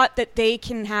not taught that they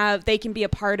can be a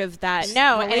part of that.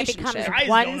 No, and it relationship. becomes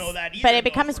Guys don't know that either, but it though,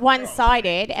 becomes for girls.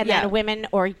 one-sided, and Yeah. then women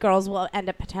or girls will end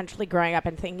up potentially growing up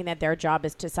and thinking that their job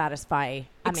is to satisfy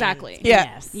a Exactly. man's Yeah.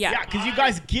 penis. Yeah, because you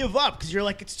guys give up because you're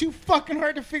like, it's too fucking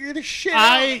hard to figure this shit out.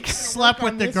 I slept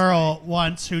with the girl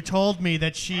once who told me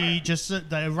that she just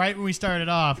right when we started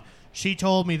off, she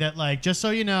told me that like, just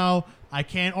so you know, I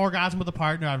can't orgasm with a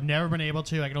partner. I've never been able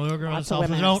to. I can only orgasm with Lots of myself. So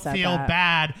women don't have said feel that.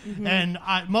 bad. And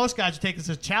most guys would take this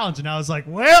as a challenge. And I was like,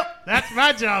 well, that's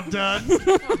my job done.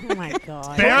 Oh my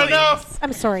god. Fair enough.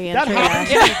 I'm sorry, That Andrea. happened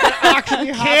to me. That actually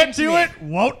Can't happened to do me. it.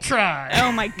 Won't try.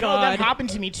 Oh my No, that god. happened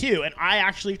to me too, and I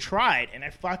actually tried, and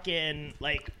I fucking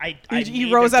like I You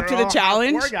made rose the up to the girl have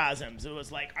challenge? Orgasms. It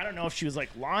was like I don't know if she was like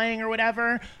lying or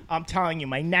whatever. I'm telling you,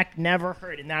 my neck never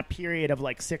hurt in that period of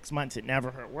like 6 months. It never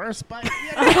hurt worse, but yeah,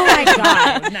 Oh my god.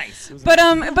 it was nice. It was But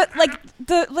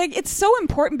like it's so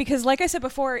important because like I said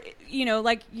before, you know,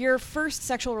 like your first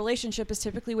sexual relationship is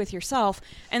typically with yourself,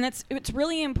 and it's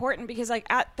really important because like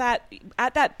at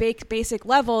that basic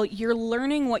level, you're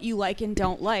learning what you like and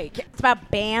don't like. It's about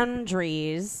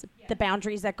boundaries, the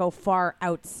boundaries that go far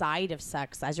outside of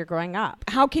sex as you're growing up.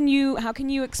 How can you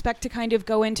expect to kind of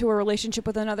go into a relationship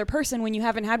with another person when you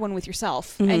haven't had one with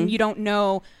yourself and you don't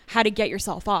know how to get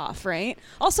yourself off, right?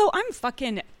 Also, I'm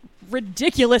fucking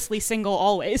ridiculously single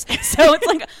always. So it's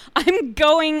like I'm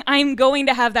going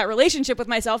to have that relationship with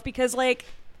myself because like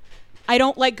I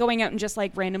don't like going out and just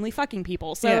like randomly fucking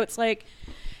people. So it's like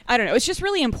I don't know. It's just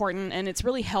really important and it's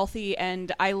really healthy.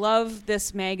 And I love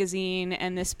this magazine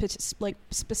and this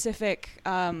specific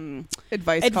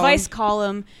advice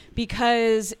column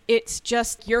because it's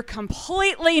just you're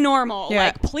completely normal. Yeah.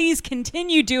 Like, please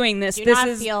continue doing this. Do this not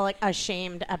is feel like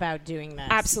ashamed about doing this.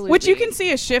 absolutely Which you can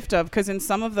see a shift of because in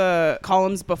some of the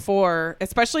columns before,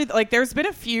 especially like there's been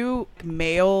a few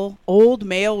old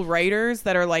male writers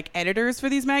that are like editors for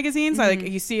these magazines. Like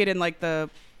you see it in like the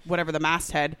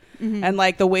masthead, and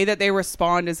like the way that they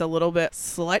respond is a little bit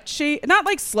not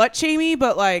like slut shamey,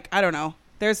 but like I don't know.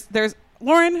 There's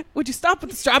Lauren, would you stop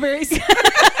with the strawberries?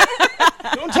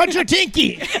 don't touch your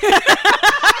tinky.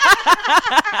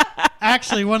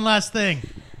 Actually, one last thing.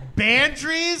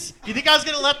 Bandries? You think I was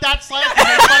going to let that slide and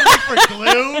make fun of me for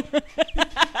glue?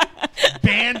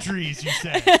 Bandries, you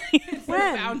said.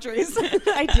 Boundaries.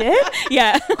 I did?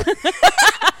 yeah.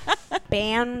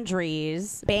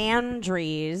 Boundaries.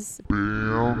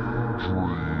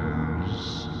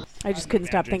 I just couldn't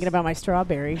stop thinking about my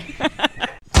strawberry.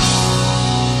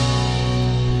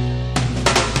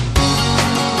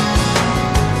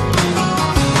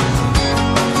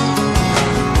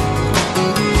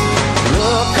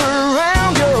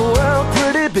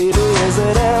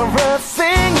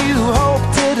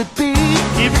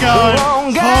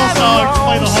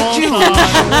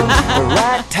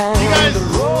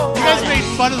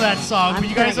 that song, I'm but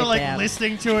you guys turning are it like down.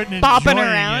 listening to it and Bopping enjoying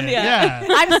around, it. yeah.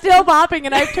 I'm still bopping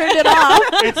and I've turned it off.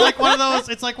 It's like one of those.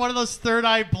 It's like one of those Third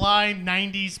Eye Blind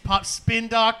 '90s pop spin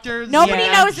doctors. Nobody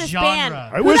Yeah. knows this genre. band.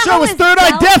 I Who wish the I hell was is Third Eye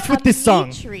Del Deaf with this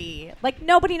song. Dimitri? Like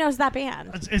nobody knows that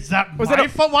band. Is that Was my it a-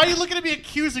 fault? Why are you looking at me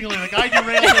accusingly like I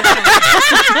derailed their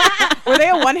career? Were they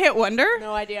a one-hit wonder?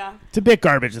 No idea. It's a bit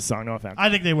garbage, this song. No offense. I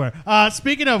think they were.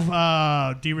 Speaking of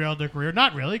derailed their career,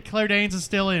 not really. Claire Danes is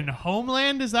still in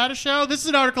Homeland. Is that a show? This is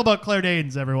an article about Claire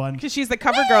Danes, everyone. Because she's the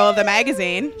cover girl of the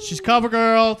magazine. She's cover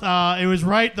girl. It was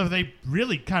right though. They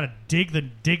really kind of dig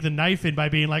the knife in by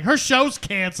being like her show's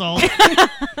canceled.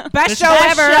 Best show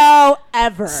Best ever. show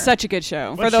ever. Such a good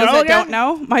show. For What those show that again? don't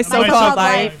know, my My so-called So-Called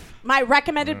life. My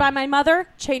recommended by my mother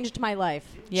changed my life.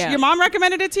 Yeah. Your mom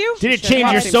recommended it to you? Did it Sure. change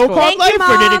Mom your seems cool. so-called Thank you, life,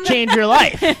 or did Mom. it change your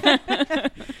life?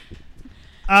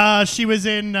 She was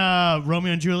in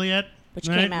Romeo and Juliet, Which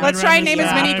right? came out. Let's try and name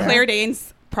as many Yeah. Claire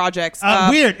Danes projects.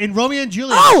 Weird. In Romeo and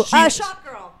Juliet. Oh, she- Shop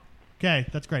Girl. Okay,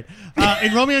 that's great.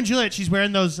 In Romeo and Juliet, she's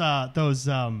wearing those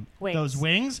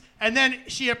wings, and then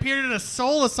she appeared in a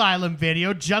Soul Asylum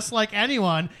video, just like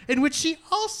anyone, in which she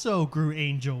also grew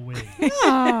angel wings.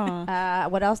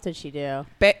 What else did she do?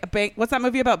 What's that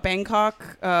movie about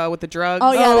Bangkok with the drugs?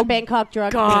 Oh yeah, the Bangkok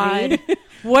drug God. movie.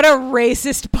 What a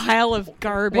racist pile of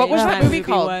garbage. What was that movie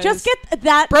called? was. Just get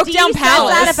that. Broke Dee Down says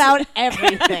Palace. that about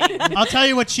everything. I'll tell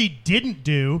you what she didn't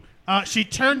do. She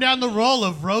turned down the role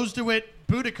of Rose DeWitt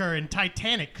Boudicca in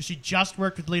Titanic because she just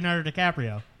worked with Leonardo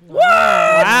DiCaprio.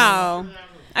 Wow.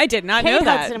 I did not know Kate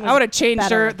that. Hudson was I would have changed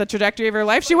better. the trajectory of her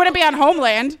life. She wouldn't be on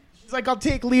Homeland. She's like, I'll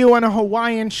take Leo in a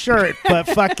Hawaiian shirt, but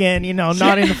fucking,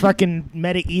 not in the fucking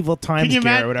medieval times you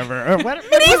gear imagine- or whatever. Or what,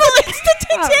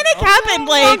 The Titanic happened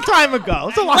long time ago.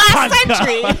 It's a long time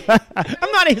ago.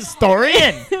 I'm not a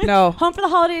historian. No. Home for the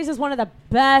Holidays is one of the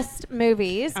best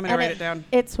movies. I'm gonna and write it down.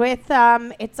 It's with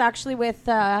it's actually with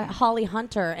Holly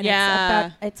Hunter, and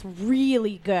Yeah. it's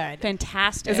really good.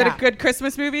 fantastic. Is it a good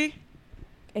Christmas movie?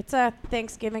 It's a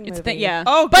Thanksgiving It's movie. yeah.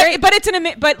 Oh, great. but it's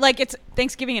it's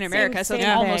Thanksgiving in America, so it's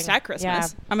same almost thing. at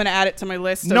Christmas. I'm going to add it to my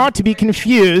list. of- Not to be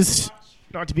confused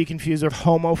with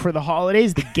Homo for the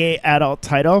Holidays, the gay adult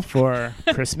title for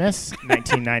Christmas,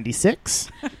 1996.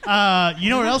 You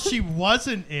know what else she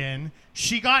wasn't in?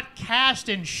 She got cast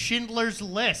in Schindler's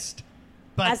List.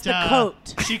 But As the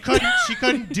coat. She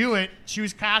couldn't do it. She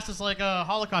was cast as like a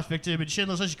Holocaust victim in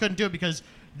Schindler's List. She couldn't do it because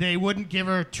they wouldn't give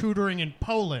her tutoring in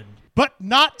Poland. But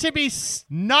not to be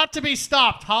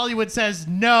stopped. Hollywood says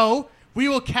no. We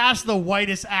will cast the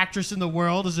whitest actress in the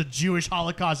world as a Jewish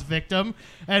Holocaust victim.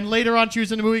 And later on, she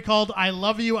was in a movie called I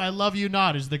Love You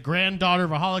Not, as the granddaughter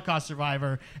of a Holocaust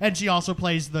survivor. And she also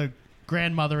plays the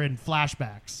grandmother in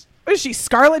flashbacks. What is she,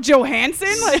 Scarlett Johansson?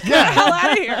 Like, get the hell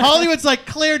out of here. Hollywood's like,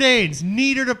 Claire Danes,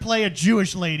 need her to play a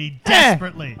Jewish lady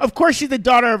desperately. Of course, she's the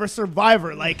daughter of a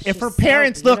survivor. Like, if She's her so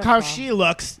parents look how beautiful. she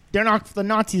looks, the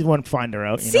Nazis won't find her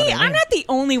out. You know See, what I mean? I'm not the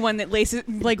only one that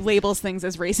labels things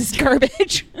as racist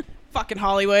garbage. Fucking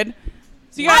Hollywood.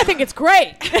 So you I guys, think it's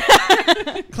great.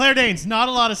 Claire Danes, not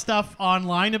a lot of stuff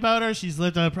online about her. She's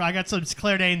lived up. I got some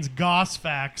Claire Danes goss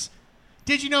facts.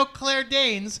 Did you know Claire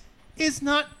Danes is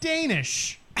not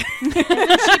Danish?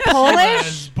 Polish?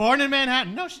 Was born in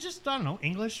Manhattan. No, she's just, I don't know,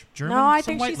 English, German, No, I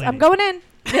some think white she's. lady. I'm going in.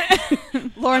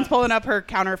 Lauren's pulling up her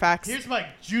counterfacts. Here's my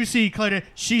juicy Claire Danes.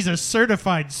 She's a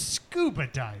certified scuba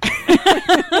diver.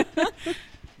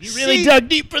 You really dug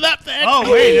deep for that fact.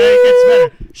 Oh, wait,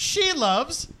 it gets better. She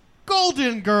loves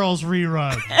Golden Girls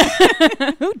reruns.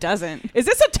 Who doesn't? Is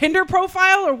this a Tinder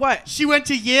profile or what? She went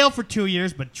to Yale for 2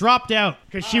 years, but dropped out.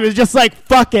 Because she was just like,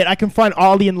 fuck it, I can find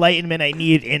all the enlightenment I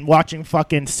need in watching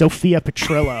fucking Sophia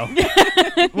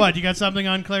Petrillo. What, you got something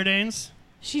on Claire Danes?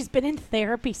 She's been in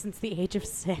therapy since the age of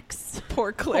 6.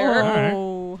 Poor Claire.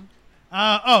 Oh.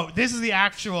 This is the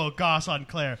actual goss on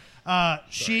Claire.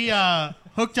 She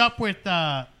hooked up with,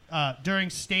 during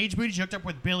stage booty, she hooked up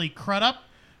with Billy Crudup,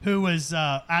 who was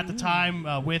at the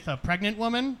time with a pregnant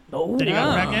woman. Then he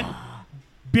got pregnant.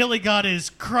 Billy got his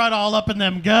crud all up in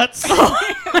them guts. Oh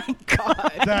my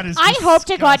God. That is I hope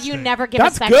to God you disgusting. never give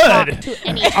That's a sex good. talk to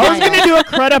any I was child. going to do a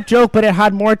crud-up joke, but it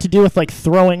had more to do with, like,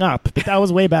 throwing up. But that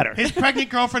was way better. His pregnant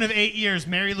girlfriend of 8 years,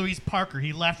 Mary Louise Parker,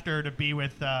 he left her to be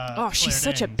with Oh, she's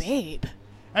Claire such a Danes. babe.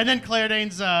 And then Claire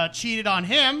Danes cheated on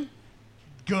him,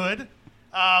 good,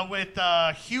 with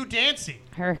Hugh Dancy.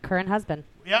 Her current husband.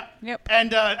 Yeah. Yep.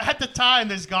 And at the time,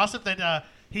 there's gossip that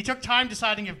he took time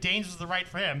deciding if Danes was the right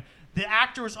for him. The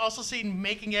actor was also seen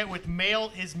making it with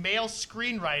his male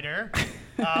screenwriter,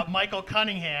 Michael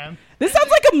Cunningham, This sounds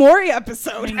like a Maury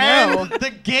episode. and the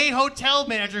gay hotel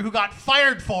manager who got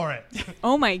fired for it.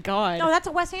 Oh my God. No, that's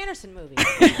a Wes Anderson movie.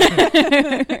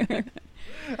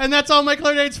 And that's all my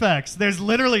Claire Danes facts. There's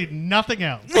literally nothing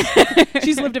else.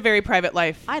 She's lived a very private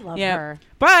life. I love Yeah. her.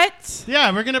 But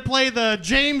Yeah, we're gonna play the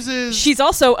James's. She's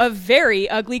also a very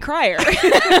ugly crier.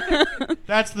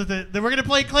 That's the we're gonna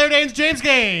play Claire Danes James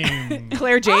game.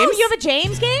 Claire James. Oh, you have a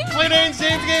James game? Claire Danes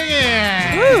James game.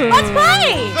 Yeah. Let's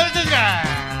play.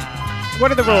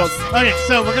 What are the rules? Okay,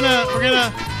 so we're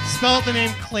gonna spell out the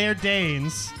name Claire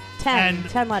Danes. 10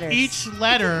 letters. Each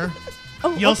letter,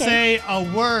 Oh, you'll okay. say a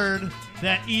word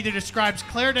that either describes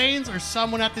Claire Danes or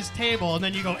someone at this table, and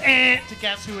then you go to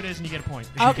guess who it is, and you get a point.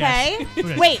 if you Okay. guess who it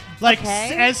is. Wait, Like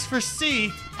okay. as for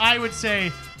C, I would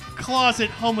say closet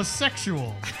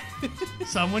homosexual.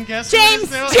 Someone guess who it James.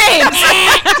 is now?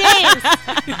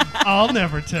 James. I'll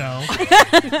never tell.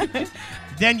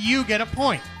 Then you get a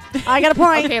point. I got a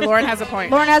point. Okay, Lauren has a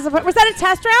point. Lauren has a point. Was that a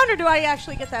test round, or do I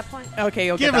actually get that point? Okay,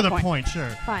 you'll Give get her that the point, sure.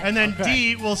 Fine. And then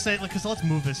D will say, because let's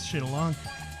move this shit along.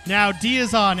 Now D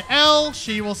is on L.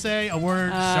 She will say a word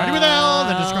starting with L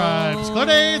that describes Claire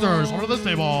Danes or someone at this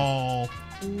table.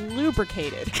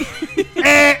 Lubricated.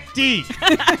 D.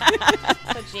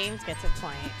 So James gets a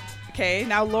point. Okay,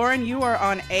 now Lauren, you are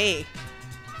on A.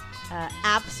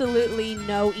 Absolutely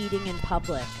no eating in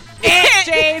public.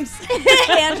 James.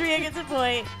 Andrea gets a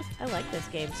point. I like this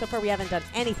game. So far, we haven't done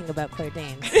anything about Claire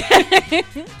Danes.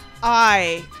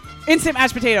 I. Instant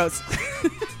mashed potatoes.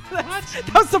 That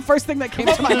was the first thing that came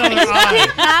to my mind.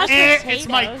 Mashed It's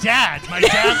my potatoes. dad. My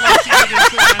dad likes eating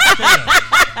instant mashed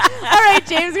potatoes. All right,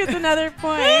 James gets another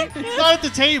point. It's not at the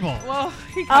table. Well,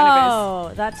 he kind of is.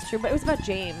 Oh, that's true. But it was about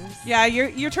James. Yeah,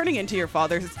 you're turning into your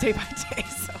father's day by day.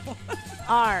 So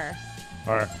R.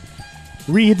 Or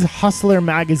reads Hustler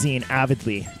magazine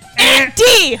avidly.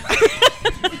 D.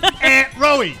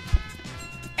 Rowie.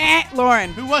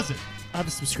 Lauren, Who was it? I have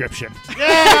a subscription.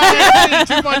 Yeah,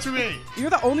 2 points for me. you're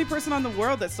the only person on the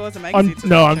world that still has a magazine.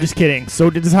 No, I'm just kidding. So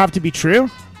does this have to be true?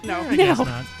 No. I guess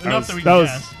not. Enough that we that can was-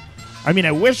 guess. I mean,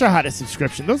 I wish I had a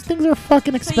subscription. Those things are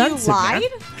fucking expensive, So you lied?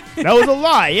 man. That was a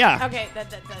lie, yeah. Okay,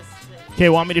 that's. Okay,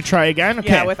 want me to try again? Okay.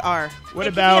 Yeah, with R. what It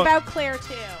could be about, about Claire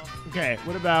too? okay,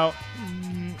 what about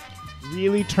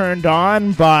really turned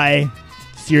on by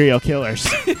serial killers?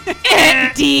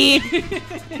 D.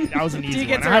 That was an easy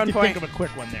gets one. her I have own to point. think of a quick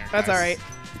one there. That's guys. all right.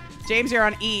 James, you're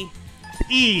on E.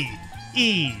 E.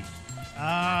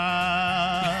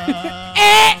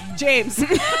 James.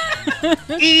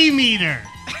 E-meter.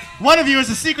 One of you is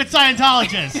a secret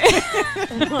Scientologist.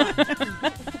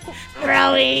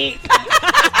 Rowie.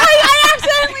 I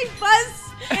accidentally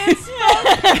buzzed and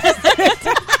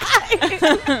spoke.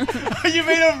 You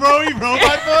made a Rowie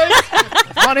robot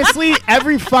voice? Honestly,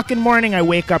 every fucking morning I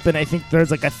wake up and I think there's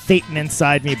like a Satan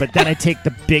inside me, but then I take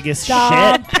the biggest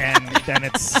Stop. shit and then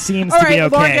it seems All to be right,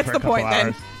 okay Lauren gets for the a couple point then.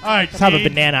 hours. All right, Let's have a D.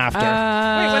 banana after. Wait,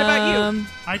 what about you?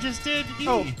 I just did E.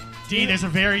 Oh. D, there's a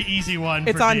very easy one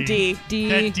It's for on D.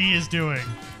 That D is doing.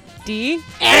 D.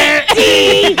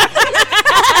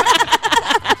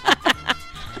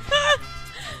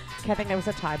 I think there was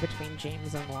a tie between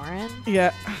James and Lauren.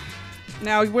 Yeah.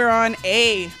 Now we're on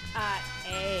A.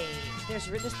 A. This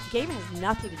game has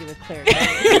nothing to do with Claire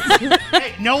Danes.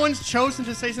 Hey, no one's chosen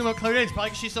to say something about Claire Danes. Probably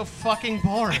because she's so fucking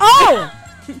boring. Oh!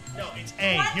 No, it's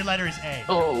A. Your letter is A.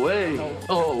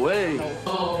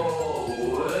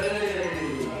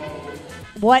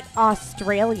 What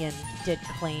Australian did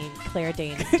Claire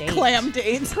Danes date? Clam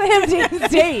dates. Clam Danes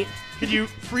date. Could you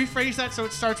rephrase that so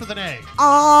it starts with an A?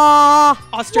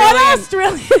 Australian. What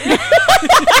Australian?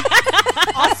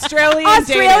 Australian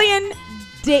Australian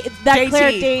that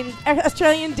Claire JT. Danes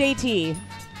Australian datee.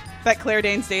 that Claire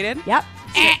Danes dated. Yep.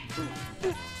 Heath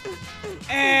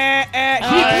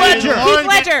Ledger. Heath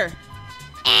Ledger.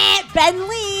 Ben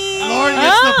Lee. Lauren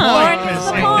gets the point Lauren gets because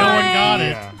the like, no one point. got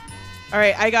it. Yeah. All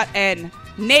right, I got N.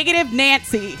 Negative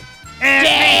Nancy.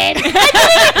 And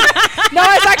No,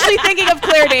 I was actually thinking of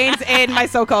Claire Danes in My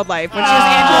So-Called Life when she was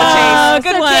Oh, Angela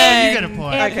good So one. James- you get a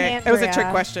point. Chase. Okay, it was a trick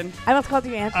Andrea. question. I almost called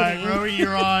you All right, Anthony. Rory,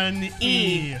 you're on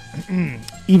E.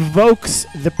 Evokes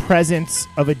the presence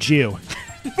of a Jew.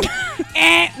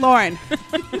 Lauren.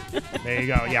 There you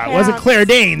go. Yeah, it wasn't Claire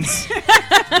Danes.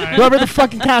 Whoever the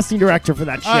fucking casting director for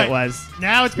that shit All right. was.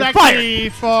 Now it's You're back fired. to me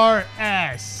for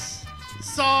S.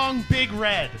 Song Big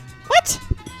Red. What?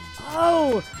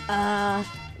 Oh,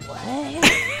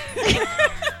 what?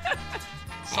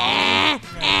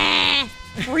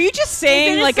 Were you just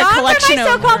saying like a song collection from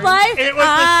My of So-Called Life? It was the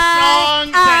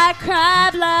song I that... cry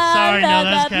blood. Sorry, no, blah,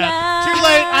 that's blah, cat. blah. Too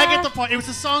late. I get the point. It was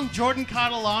the song Jordan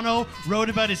Catalano wrote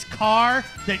about his car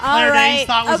that All Claire right, Danes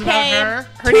thought was okay. about her.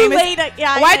 Her Too name is- late.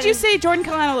 Yeah, Why'd I- you say Jordan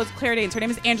Colano is Claire Danes? Her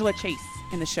name is Angela Chase.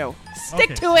 in the show.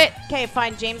 Stick Okay. to it. Okay,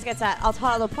 fine. James gets that. I'll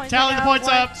tally the points. Tally right the now. points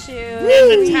 1, up. 2, And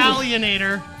the 3.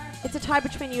 Talionator. It's a tie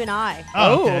between you and I.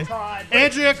 Oh, okay.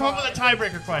 Andrea, come up with a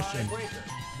tiebreaker question.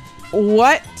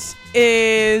 What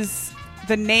is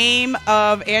the name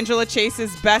of Angela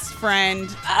Chase's best friend?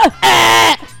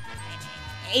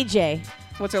 AJ.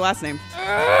 What's her last name?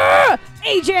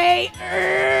 AJ.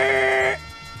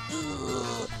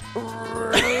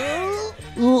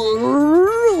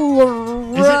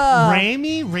 Is it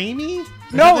Raimi? Raimi?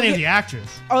 No, the name y- of the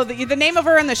actress. Oh, the name of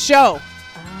her in the show.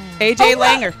 AJ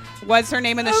Langer was her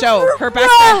name in the show. Her best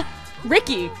Rah! friend.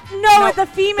 Ricky. No, the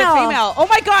female. The female. Oh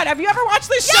my God! Have you ever watched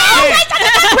this show?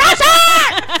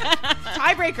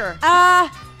 Tiebreaker.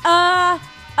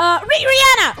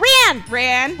 Rihanna.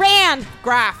 Ran. Ran.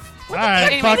 Graph. All right,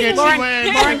 Anyway, fuck it. She Lauren-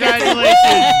 wins. Lauren gets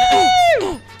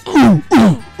it.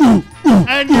 Congratulations.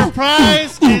 And your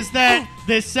prize is that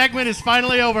this segment is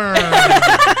finally over.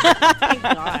 Thank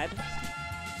God.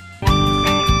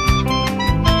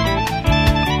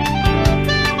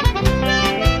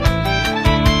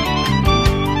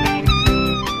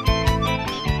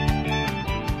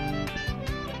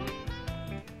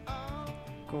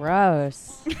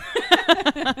 Gross.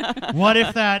 What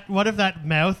if that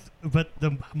mouth, but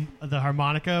the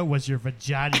harmonica was your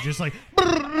vagina, just like,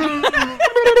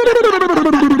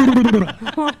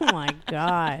 Oh my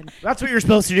God. That's what you're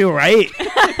supposed to do, right? or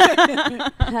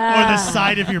the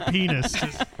side of your penis.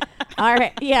 Just, All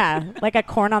right. Yeah. Like a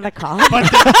corn on the cob. but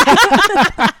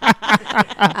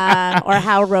Or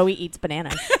how Rowie eats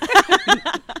bananas.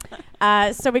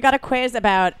 So we got a quiz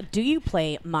about, do you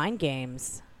play mind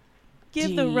games?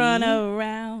 Give the run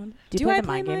around. Do you Do play I the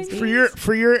play mind games? mind Steve?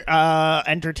 For your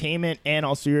entertainment and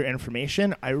also your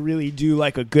information, I really do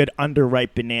like a good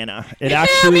underripe banana. It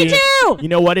actually, me too. you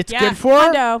know what it's Yeah, good for? I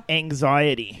know.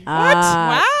 Anxiety.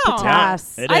 Wow.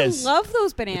 Patas. It I is. love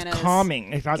those bananas. It's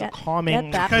calming. It has Get- a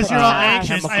calming. get that because you're all anxious.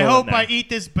 chemical I in hope there. I eat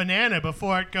this banana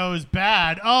before it goes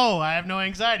bad. Oh, I have no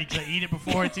anxiety because I eat it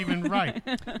before it's even ripe.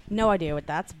 No idea what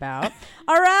that's about.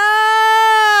 All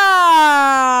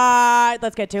right.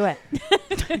 Let's get to it.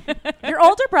 Your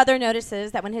older brother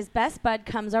notices that when his best bud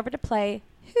comes over to play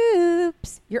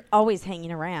hoops, you're always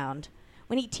hanging around.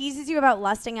 When he teases you about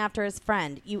lusting after his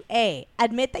friend, you A,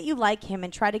 admit that you like him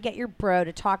and try to get your bro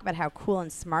to talk about how cool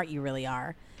and smart you really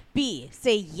are. B,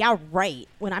 say, yeah, right,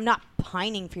 when I'm not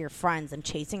pining for your friends and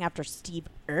chasing after Steve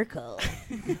Urkel.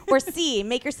 Or C,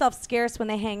 make yourself scarce when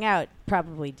they hang out,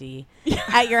 probably D,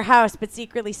 at your house, but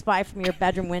secretly spy from your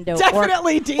bedroom window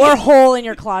Definitely D. or hole in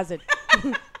your closet.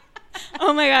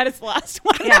 Oh my God, it's the last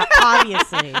one. Yeah,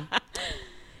 obviously.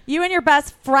 You and your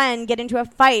best friend get into a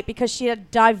fight because she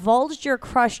had divulged your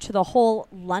crush to the whole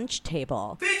lunch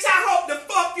table. Bitch, I hope the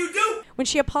fuck you do. When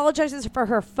she apologizes for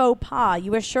her faux pas,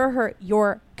 you assure her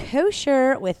you're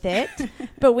kosher with it.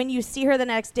 But when you see her the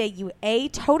next day, you A,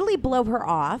 totally blow her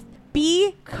off.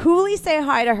 B, coolly say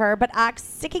hi to her, but act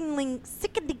sickeningly.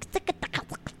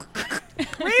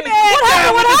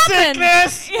 What happened?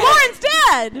 Lauren's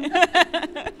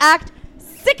dead. Act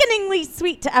sickeningly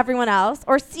sweet to everyone else.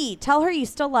 Or C, tell her you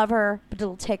still love her, but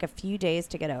it'll take a few days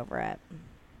to get over it.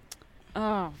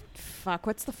 Oh, fuck.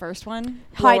 What's the first one?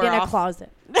 Hide her in a off.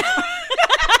 closet.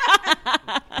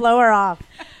 Blow her off.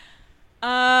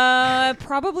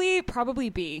 Probably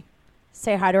B.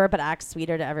 Say hi to her, but act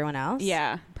sweeter to everyone else.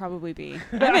 Yeah, probably B.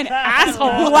 I'm an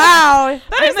asshole. Wow.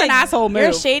 That is an asshole move. You're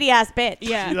a shady ass bitch.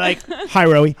 Yeah. You're like, hi,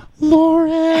 Rowie.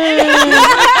 Lauren.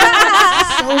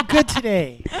 So good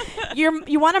today.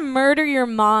 You want to murder your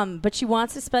mom, but she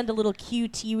wants to spend a little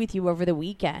QT with you over the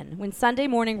weekend. When Sunday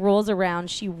morning rolls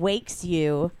around, she wakes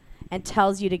you and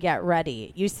tells you to get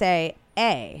ready. You say,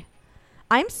 A,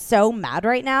 I'm so mad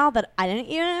right now that I didn't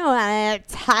even want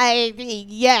to type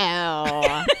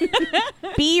you.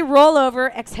 B, roll over,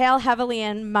 exhale heavily,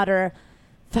 and mutter,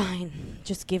 fine,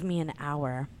 just give me an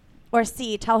hour. Or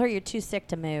C, tell her you're too sick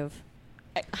to move.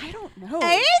 I don't know.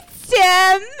 I'm so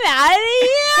mad at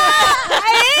you.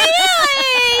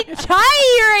 I'm really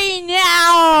tired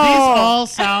now. These all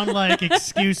sound like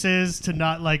excuses to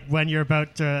not like when you're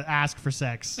about to ask for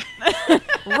sex.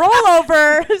 Roll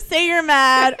over, say you're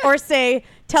mad, or say,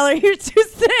 tell her you're too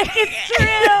sick. It's true.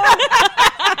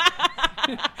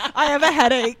 I have a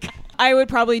headache. I would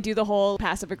probably do the whole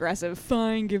passive aggressive.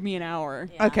 Fine, give me an hour.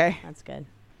 Yeah, Okay. That's good.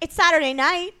 It's Saturday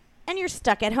night, and you're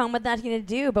stuck at home with nothing to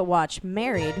do but watch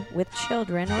Married with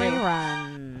Children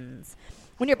reruns.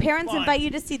 When your parents invite you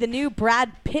to see the new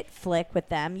Brad Pitt flick with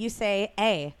them, you say,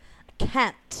 A, I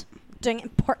can't. Doing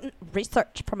important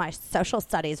research for my social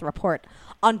studies report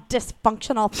on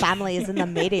dysfunctional families in the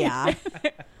media.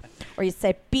 Or you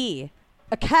say, B,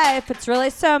 okay, if it's really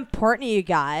so important to you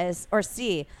guys. Or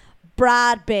C,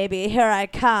 Brad, baby. Here I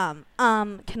come.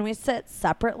 Can we sit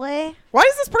separately? Why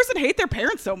does this person hate their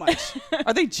parents so much?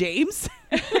 Are they James?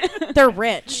 They're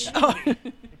rich.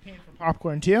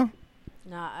 Popcorn too?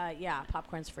 No, yeah,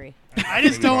 popcorn's free. I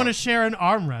just don't want to share an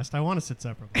armrest. I want to sit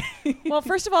separately. Well,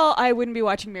 first of all, I wouldn't be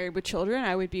watching Married with Children.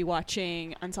 I would be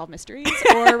watching Unsolved Mysteries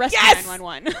or Rescue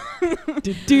 911.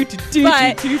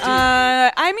 But,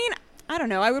 I mean, I don't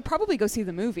know. I would probably go see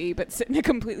the movie, but sit in a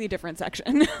completely different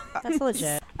section. That's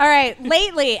legit. All right.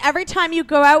 Lately, every time you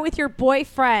go out with your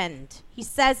boyfriend, he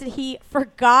says that he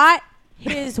forgot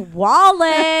his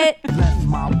wallet. Left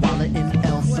my wallet in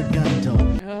El Segundo.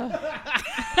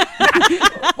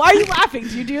 Why are you laughing?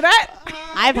 Do you do that?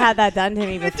 I've had that done to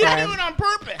me before. I didn't do it on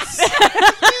purpose.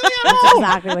 That's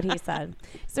exactly what he said.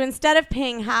 So instead of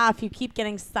paying half, you keep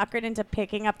getting suckered into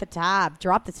picking up the tab.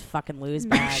 Drop this fucking lose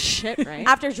bag. Shit, right?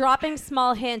 After dropping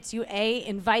small hints, you A,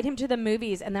 invite him to the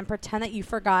movies and then pretend that you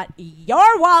forgot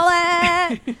your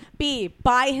wallet. B,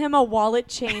 buy him a wallet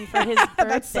chain for his birthday.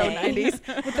 That's so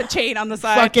 90s. With the chain on the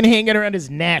side. Fucking hanging around his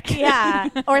neck. Yeah.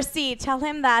 Or C, tell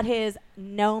him that his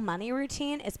no money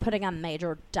routine is putting a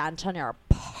major dent on your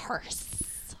purse.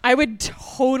 I would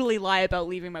totally lie about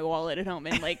leaving my wallet at home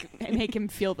and make him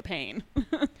feel the pain.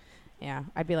 Yeah,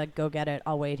 I'd be like, go get it.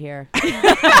 I'll wait here.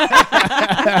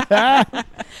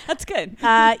 That's good.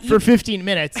 For 15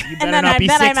 minutes, you better and then not be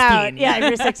 16. I'm out. Yeah, if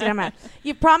you're 16, I'm out.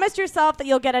 You've promised yourself that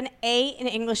you'll get an A in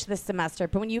English this semester,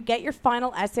 but when you get your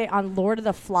final essay on Lord of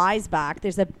the Flies back,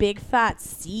 there's a big fat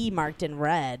C marked in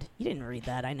red. You didn't read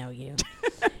that. I know you.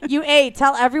 You A,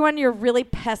 tell everyone you're really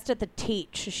pissed at the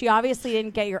teach. She obviously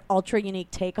didn't get your ultra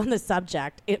unique take on the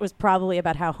subject. It was probably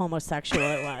about how homosexual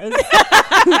it was.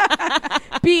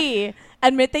 B,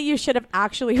 admit that you should have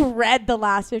actually read the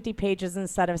last 50 pages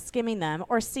instead of skimming them.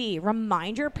 Or C,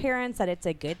 remind your parents that it's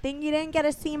a good thing you didn't get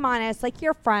a C- like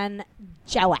your friend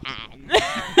Joanne.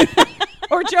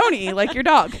 Or Joni, like your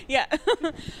dog. Yeah.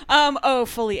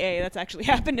 Fully A. That's actually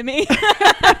happened to me.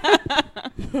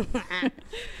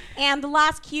 And the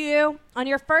last cue, on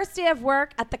your first day of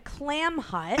work at the Clam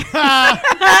Hut.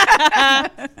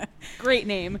 Great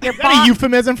name. Is that a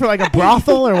euphemism for like a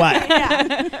brothel or what?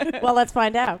 Yeah. Well, let's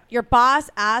find out. Your boss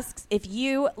asks if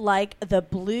you like the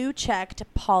blue-checked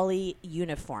poly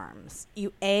uniforms.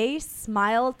 You A,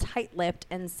 smile tight-lipped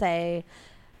and say,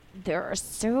 they're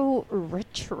so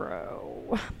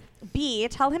retro. B,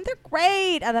 tell him they're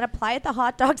great and then apply at the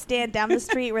hot dog stand down the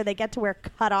street where they get to wear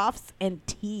cutoffs and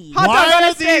tea. Why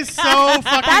are these so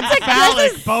fucking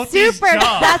phallic, both these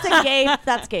jobs?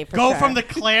 That's gay for Go sure. from the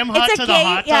Clam Hut to the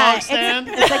hot dog stand?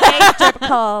 It's a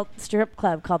gay strip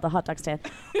club called the hot dog stand.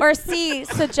 Or C,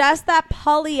 suggest that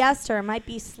polyester might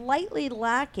be slightly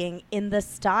lacking in the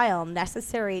style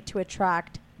necessary to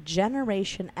attract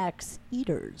Generation X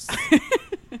eaters.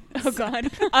 Oh,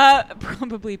 God.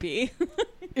 Probably B.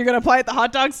 You're going to apply at the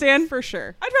hot dog stand? For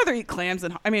sure. I'd rather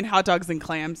eat hot dogs than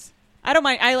clams. I don't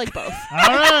mind. I like both. All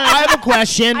right. I have a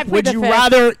question. I plead Would the you fifth.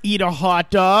 rather eat a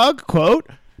hot dog, quote,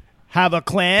 have a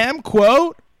clam,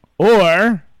 quote,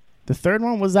 or the third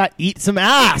one was that eat some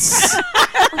ass?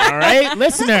 All right,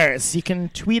 listeners, you can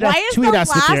tweet us with your Why is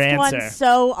the last answer. one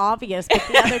so obvious, but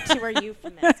the other two are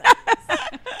euphemisms?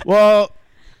 Well,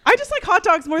 I just like hot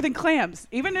dogs more than clams,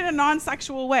 even in a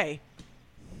non-sexual way.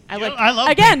 I love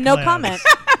Again, big no clams. comment.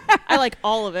 I like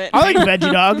all of it. I like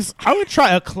veggie dogs. I would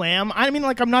try a clam. I mean,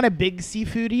 like, I'm not a big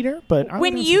seafood eater, but I would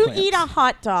When have you some clams. eat a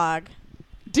hot dog,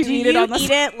 Do you eat it on the eat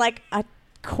it like a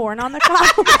corn on the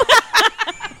cob?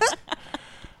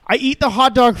 I eat the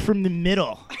hot dog from the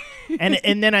middle.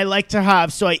 And then I like to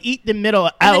have, so I eat the middle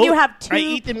out. And then you have I two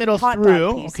eat the middle hot dog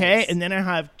through, pieces. okay? And then I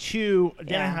have two.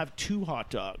 Then I Yeah. have two hot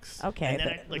dogs. Okay, And then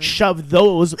I but- shove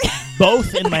those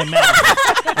both in my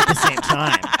mouth at the same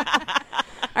time.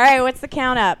 All right, what's the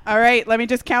count up? All right, let me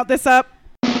just count this up.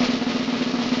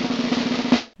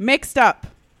 Mixed up.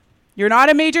 You're not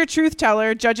a major truth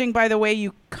teller, judging by the way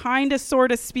you kind of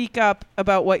sort of speak up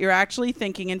about what you're actually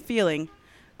thinking and feeling.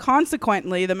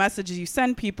 Consequently, the messages you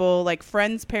send people, like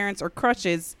friends, parents, or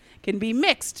crushes, can be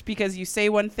mixed because you say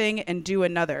one thing and do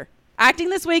another. Acting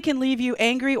this way can leave you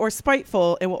angry or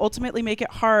spiteful and will ultimately make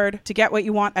it hard to get what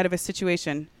you want out of a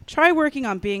situation. Try working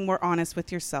on being more honest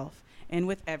with yourself and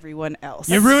with everyone else.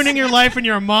 You're ruining your life and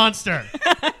you're a monster.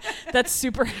 That's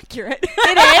super accurate.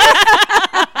 It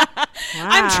is.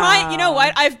 I'm trying. You know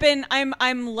what?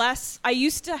 I'm less. I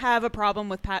used to have a problem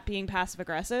with being passive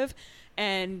aggressive,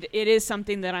 and it is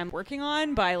something that I'm working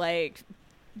on by like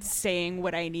saying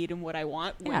what I need and what I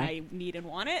want when I need and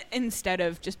want it, instead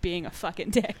of just being a fucking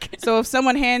dick. So if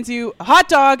someone hands you a hot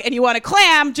dog and you want a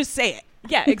clam, just say it.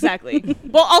 Yeah, exactly.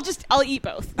 Well, I'll eat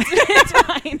both. It's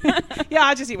fine. Yeah,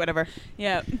 I'll just eat whatever.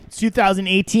 Yeah. It's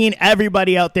 2018.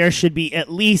 Everybody out there should be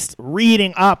at least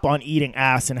reading up on eating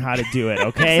ass and how to do it.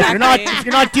 Okay, if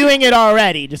you're not doing it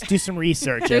already, just do some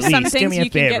research. There's at some least. Do things me a you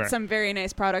can favor. get some very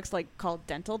nice products like called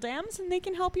dental dams, and they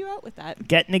can help you out with that.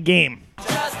 Get in the game.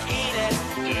 Just eat it.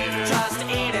 Just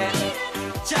eat it.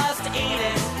 Just eat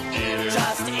it.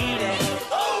 Just eat it.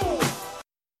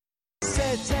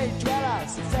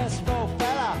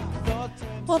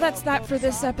 Well, that's that for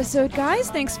this episode, guys.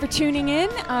 Thanks for tuning in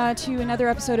to another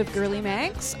episode of Girly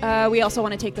Mags. We also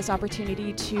want to take this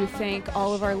opportunity to thank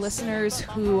all of our listeners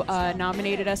who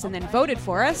nominated us and then voted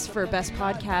for us for Best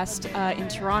Podcast in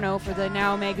Toronto for the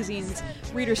Now Magazine's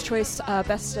Reader's Choice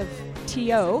Best of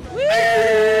TO. We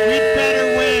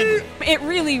better win. It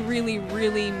really, really,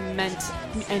 really meant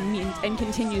and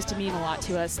continues to mean a lot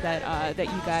to us that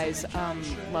you guys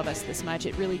love us this much.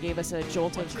 It really gave us a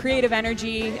jolt of creative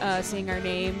energy seeing our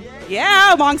name.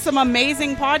 Yeah, among some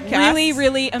amazing podcasts. Really,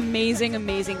 really amazing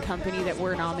company that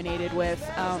we're nominated with.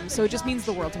 So it just means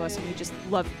the world to us, and we just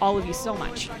love all of you so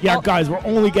much. Yeah, guys, we're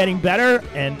only getting better,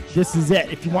 and this is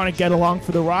it. If you want to get along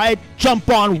for the ride, jump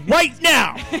on right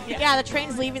now. Yeah, the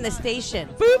train's leaving the station.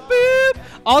 Boop, boop.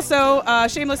 Also,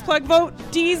 shameless plug, vote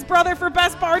Dee's brother for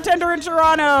best bartender in Toronto.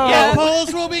 Yeah,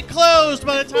 polls will be closed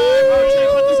by the time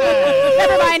Harshay put this out.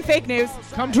 Never mind, fake news.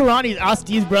 Come to Ronnie's, ask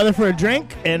Dee's brother for a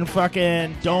drink, and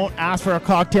fucking don't ask for a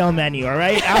cocktail menu, all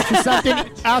right?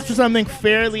 Ask for something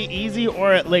fairly easy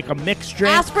or like a mixed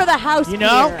drink. Ask for the house you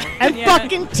know? beer. And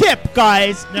fucking tip,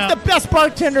 guys. No. He's the best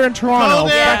bartender in Toronto. Go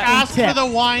there, Fucking ask tip. for the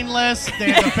wine list.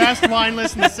 They have the best wine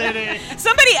list in the city.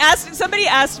 Somebody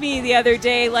asked me the other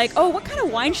day, like, oh, what kind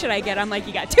of wine should I get? I'm like,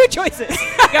 you got two choices.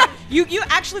 you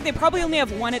actually, they probably only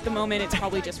have one at the moment. It's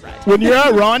probably just red. When you're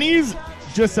at Ronnie's,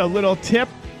 just a little tip.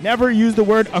 Never use the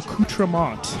word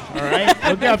accoutrement, all right?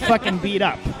 You'll get fucking beat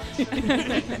up.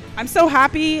 I'm so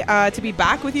happy to be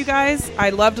back with you guys. I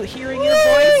loved hearing your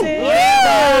voices.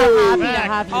 Happy to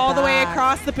have you All the way back.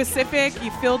 across the Pacific.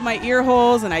 You filled my ear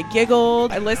holes and I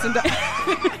giggled. I listened to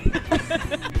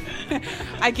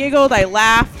I giggled, I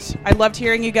laughed. I loved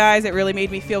hearing you guys. It really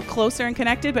made me feel closer and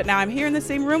connected, but now I'm here in the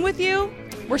same room with you.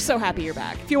 We're so happy you're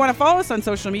back. If you want to follow us on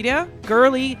social media,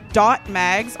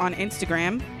 girly.mags on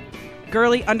Instagram,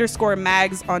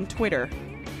 girly_mags on Twitter.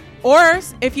 Or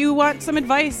if you want some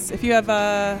advice, if you have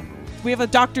we have a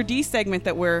Dr. D segment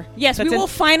that we're... Yes, we will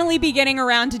finally be getting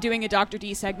around to doing a Dr.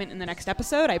 D segment in the next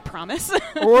episode, I promise.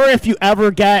 Or if you ever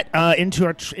get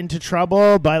into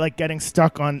trouble by like getting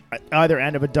stuck on either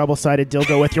end of a double-sided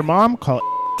dildo with your mom, call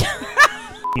it.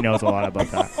 He knows a lot about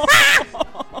that.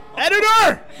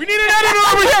 Editor! We need an editor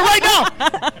over here right now!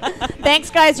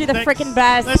 Thanks, guys. You're the freaking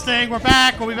best. Listening, we're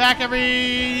back. We'll be back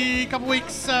every couple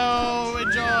weeks, so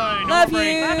enjoy. No Love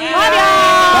break. you. Bye. Love ya.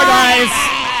 Bye, guys.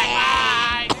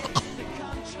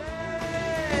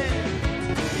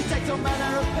 He takes all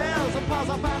manner of pills and piles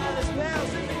up analyst pills.